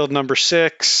 Bond killed number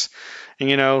 6,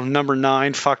 and number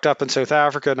 9 fucked up in South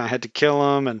Africa, and I had to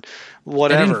kill him, and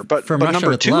whatever. But From but Russia number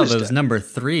with 2 Love, is it was dead. number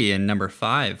 3 and number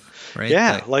 5, right?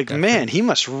 Yeah, That man, he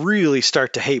must really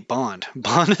start to hate Bond.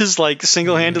 Bond is like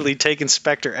single-handedly taking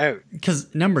Spectre out.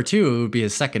 because number 2 would be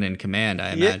his second in command,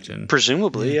 I imagine.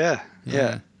 Presumably, yeah.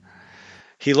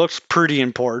 He looked pretty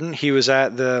important. He was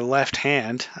at the left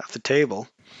hand of the table,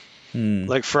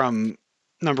 like from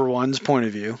number 1's point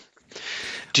of view.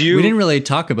 We didn't really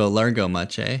talk about Largo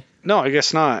much, eh? No, I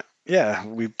guess not. Yeah,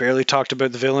 we barely talked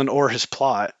about the villain or his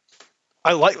plot.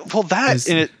 I like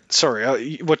in it.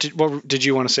 Sorry, what did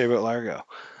you want to say about Largo?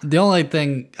 The only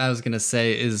thing I was gonna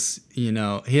say is, he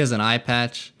has an eye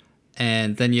patch,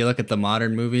 and then you look at the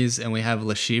modern movies, and we have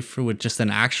Le Chiffre with just an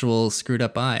actual screwed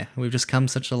up eye. We've just come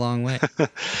such a long way.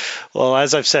 Well,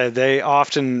 as I've said, they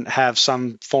often have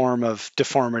some form of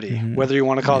deformity, whether you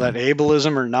want to call that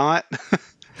ableism or not.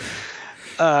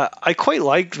 I quite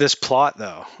like this plot,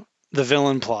 though, the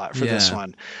villain plot for this Yeah.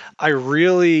 one.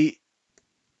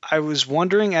 I was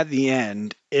wondering at the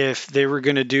end if they were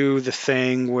going to do the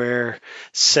thing where,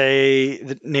 say,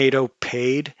 that NATO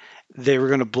paid, they were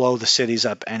going to blow the cities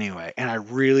up anyway. And I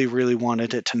really, really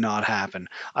wanted it to not happen.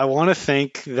 I want to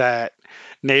think that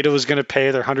NATO is going to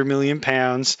pay their £100 million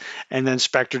and then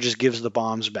Spectre just gives the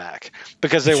bombs back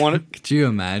because they want to, Could you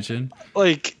imagine?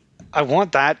 like, I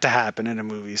want that to happen in a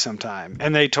movie sometime.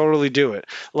 And they totally do it.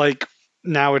 Like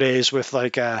nowadays with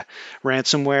like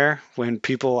ransomware, when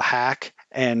people hack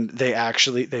and they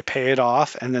pay it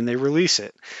off and then they release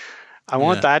it. I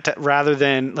want that to, rather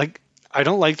than like, I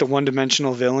don't like the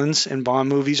one-dimensional villains in Bond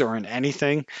movies or in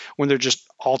anything when they're just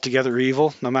altogether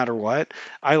evil, no matter what.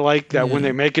 I like that when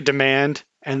they make a demand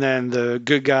and then the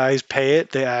good guys pay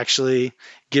it, they actually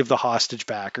give the hostage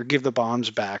back or give the bombs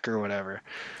back or whatever.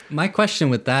 My question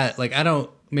with that, like,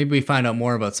 maybe we find out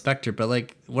more about Spectre, but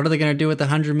like, what are they gonna do with the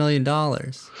 $100 million?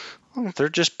 Well, they're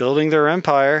just building their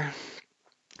empire,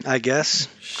 I guess.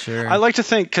 Sure. I like to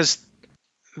think because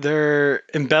their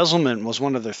embezzlement was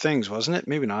one of their things, wasn't it?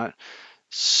 Maybe not.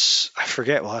 I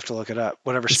forget. We'll have to look it up.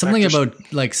 Whatever. Something Spectre's-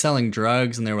 about like selling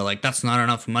drugs, and they were like, "That's not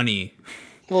enough money."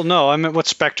 Well, no, I meant what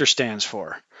Spectre stands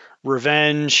for: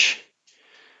 revenge,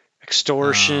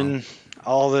 extortion,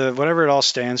 whatever it all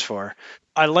stands for.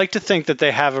 I like to think that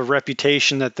they have a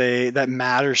reputation that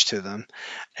matters to them,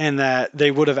 and that they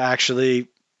would have actually,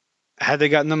 had they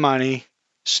gotten the money,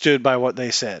 stood by what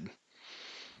they said.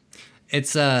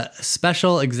 It's a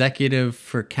special executive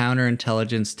for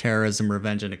counterintelligence, terrorism,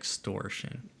 revenge, and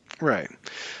extortion. Right.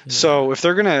 So if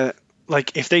they're gonna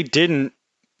if they didn't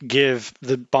give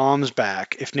the bombs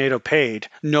back, if NATO paid,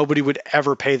 nobody would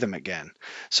ever pay them again.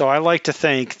 So I like to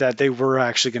think that they were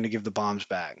actually going to give the bombs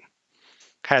back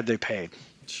had they paid.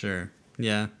 Sure.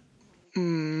 Yeah.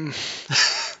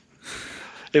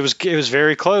 It was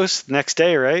very close. Next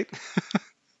day, right?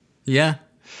 Yeah.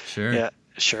 Sure. Yeah,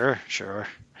 sure. Sure.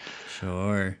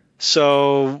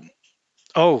 So,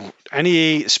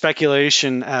 any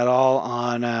speculation at all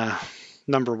on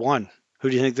number one? Who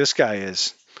do you think this guy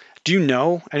is? Do you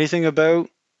know anything about?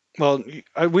 Well,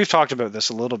 we've talked about this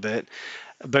a little bit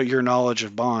about your knowledge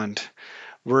of Bond.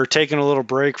 We're taking a little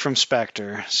break from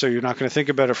Spectre, so you're not going to think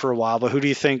about it for a while. But who do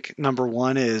you think number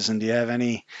one is? And do you have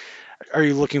any? Are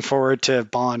you looking forward to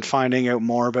Bond finding out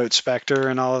more about Spectre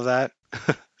and all of that?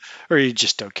 Or you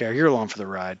just don't care? You're along for the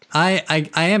ride. I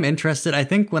am interested. I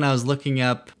think when I was looking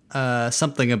up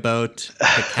something about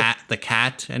the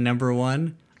cat and number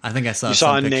one, I think I saw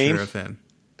saw some a picture name? of him.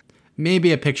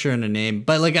 Maybe a picture and a name,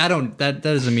 but like that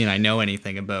doesn't mean I know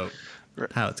anything about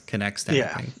how it connects to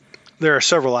Yeah. anything. There are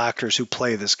several actors who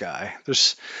play this guy. I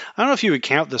don't know if you would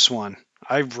count this one.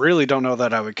 I really don't know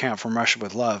that I would count From Russia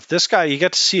with Love. This guy, you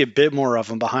get to see a bit more of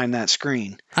him behind that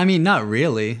screen. I mean, not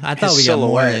really. I thought His we got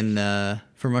more silhouette. in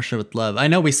From Russia with Love. I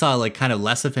know we saw like kind of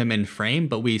less of him in frame,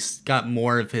 but we got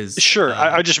more of his. Sure,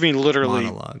 I just mean literally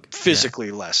monologue. physically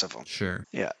less of him. Sure.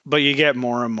 Yeah, but you get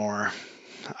more and more.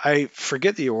 I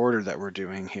forget the order that we're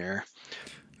doing here.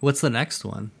 What's the next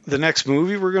one? The next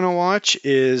movie we're going to watch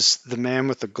is The Man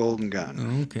with the Golden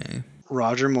Gun. Okay.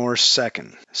 Roger Moore's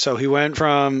second. So he went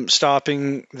from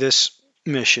stopping this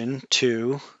mission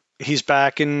to he's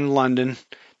back in London,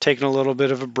 taking a little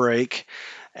bit of a break,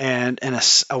 and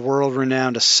a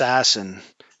world-renowned assassin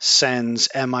sends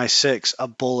MI6 a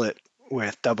bullet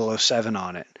with 007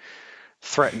 on it,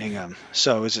 threatening him.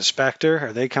 So is it Spectre?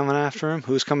 Are they coming after him?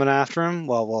 Who's coming after him?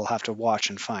 Well, we'll have to watch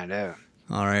and find out.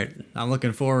 All right. I'm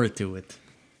looking forward to it.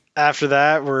 After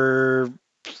that, we're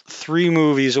 3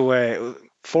 movies away.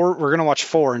 We're going to watch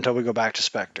 4 until we go back to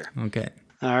Spectre. Okay.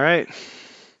 All right.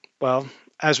 Well,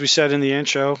 as we said in the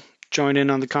intro, join in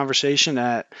on the conversation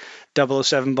at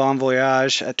 007 Bon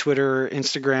Voyage at Twitter or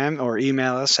Instagram, or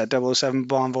email us at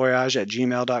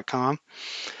 007bonvoyage@gmail.com.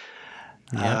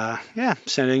 Yeah.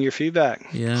 Send in your feedback.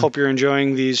 Yeah. Hope you're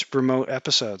enjoying these remote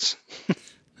episodes.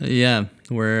 Yeah,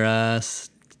 we're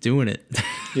doing it.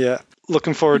 Yeah.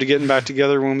 Looking forward to getting back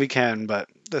together when we can, but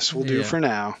this will do Yeah. for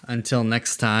now. Until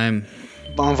next time,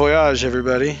 Bon voyage,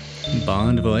 everybody.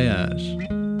 bon voyage.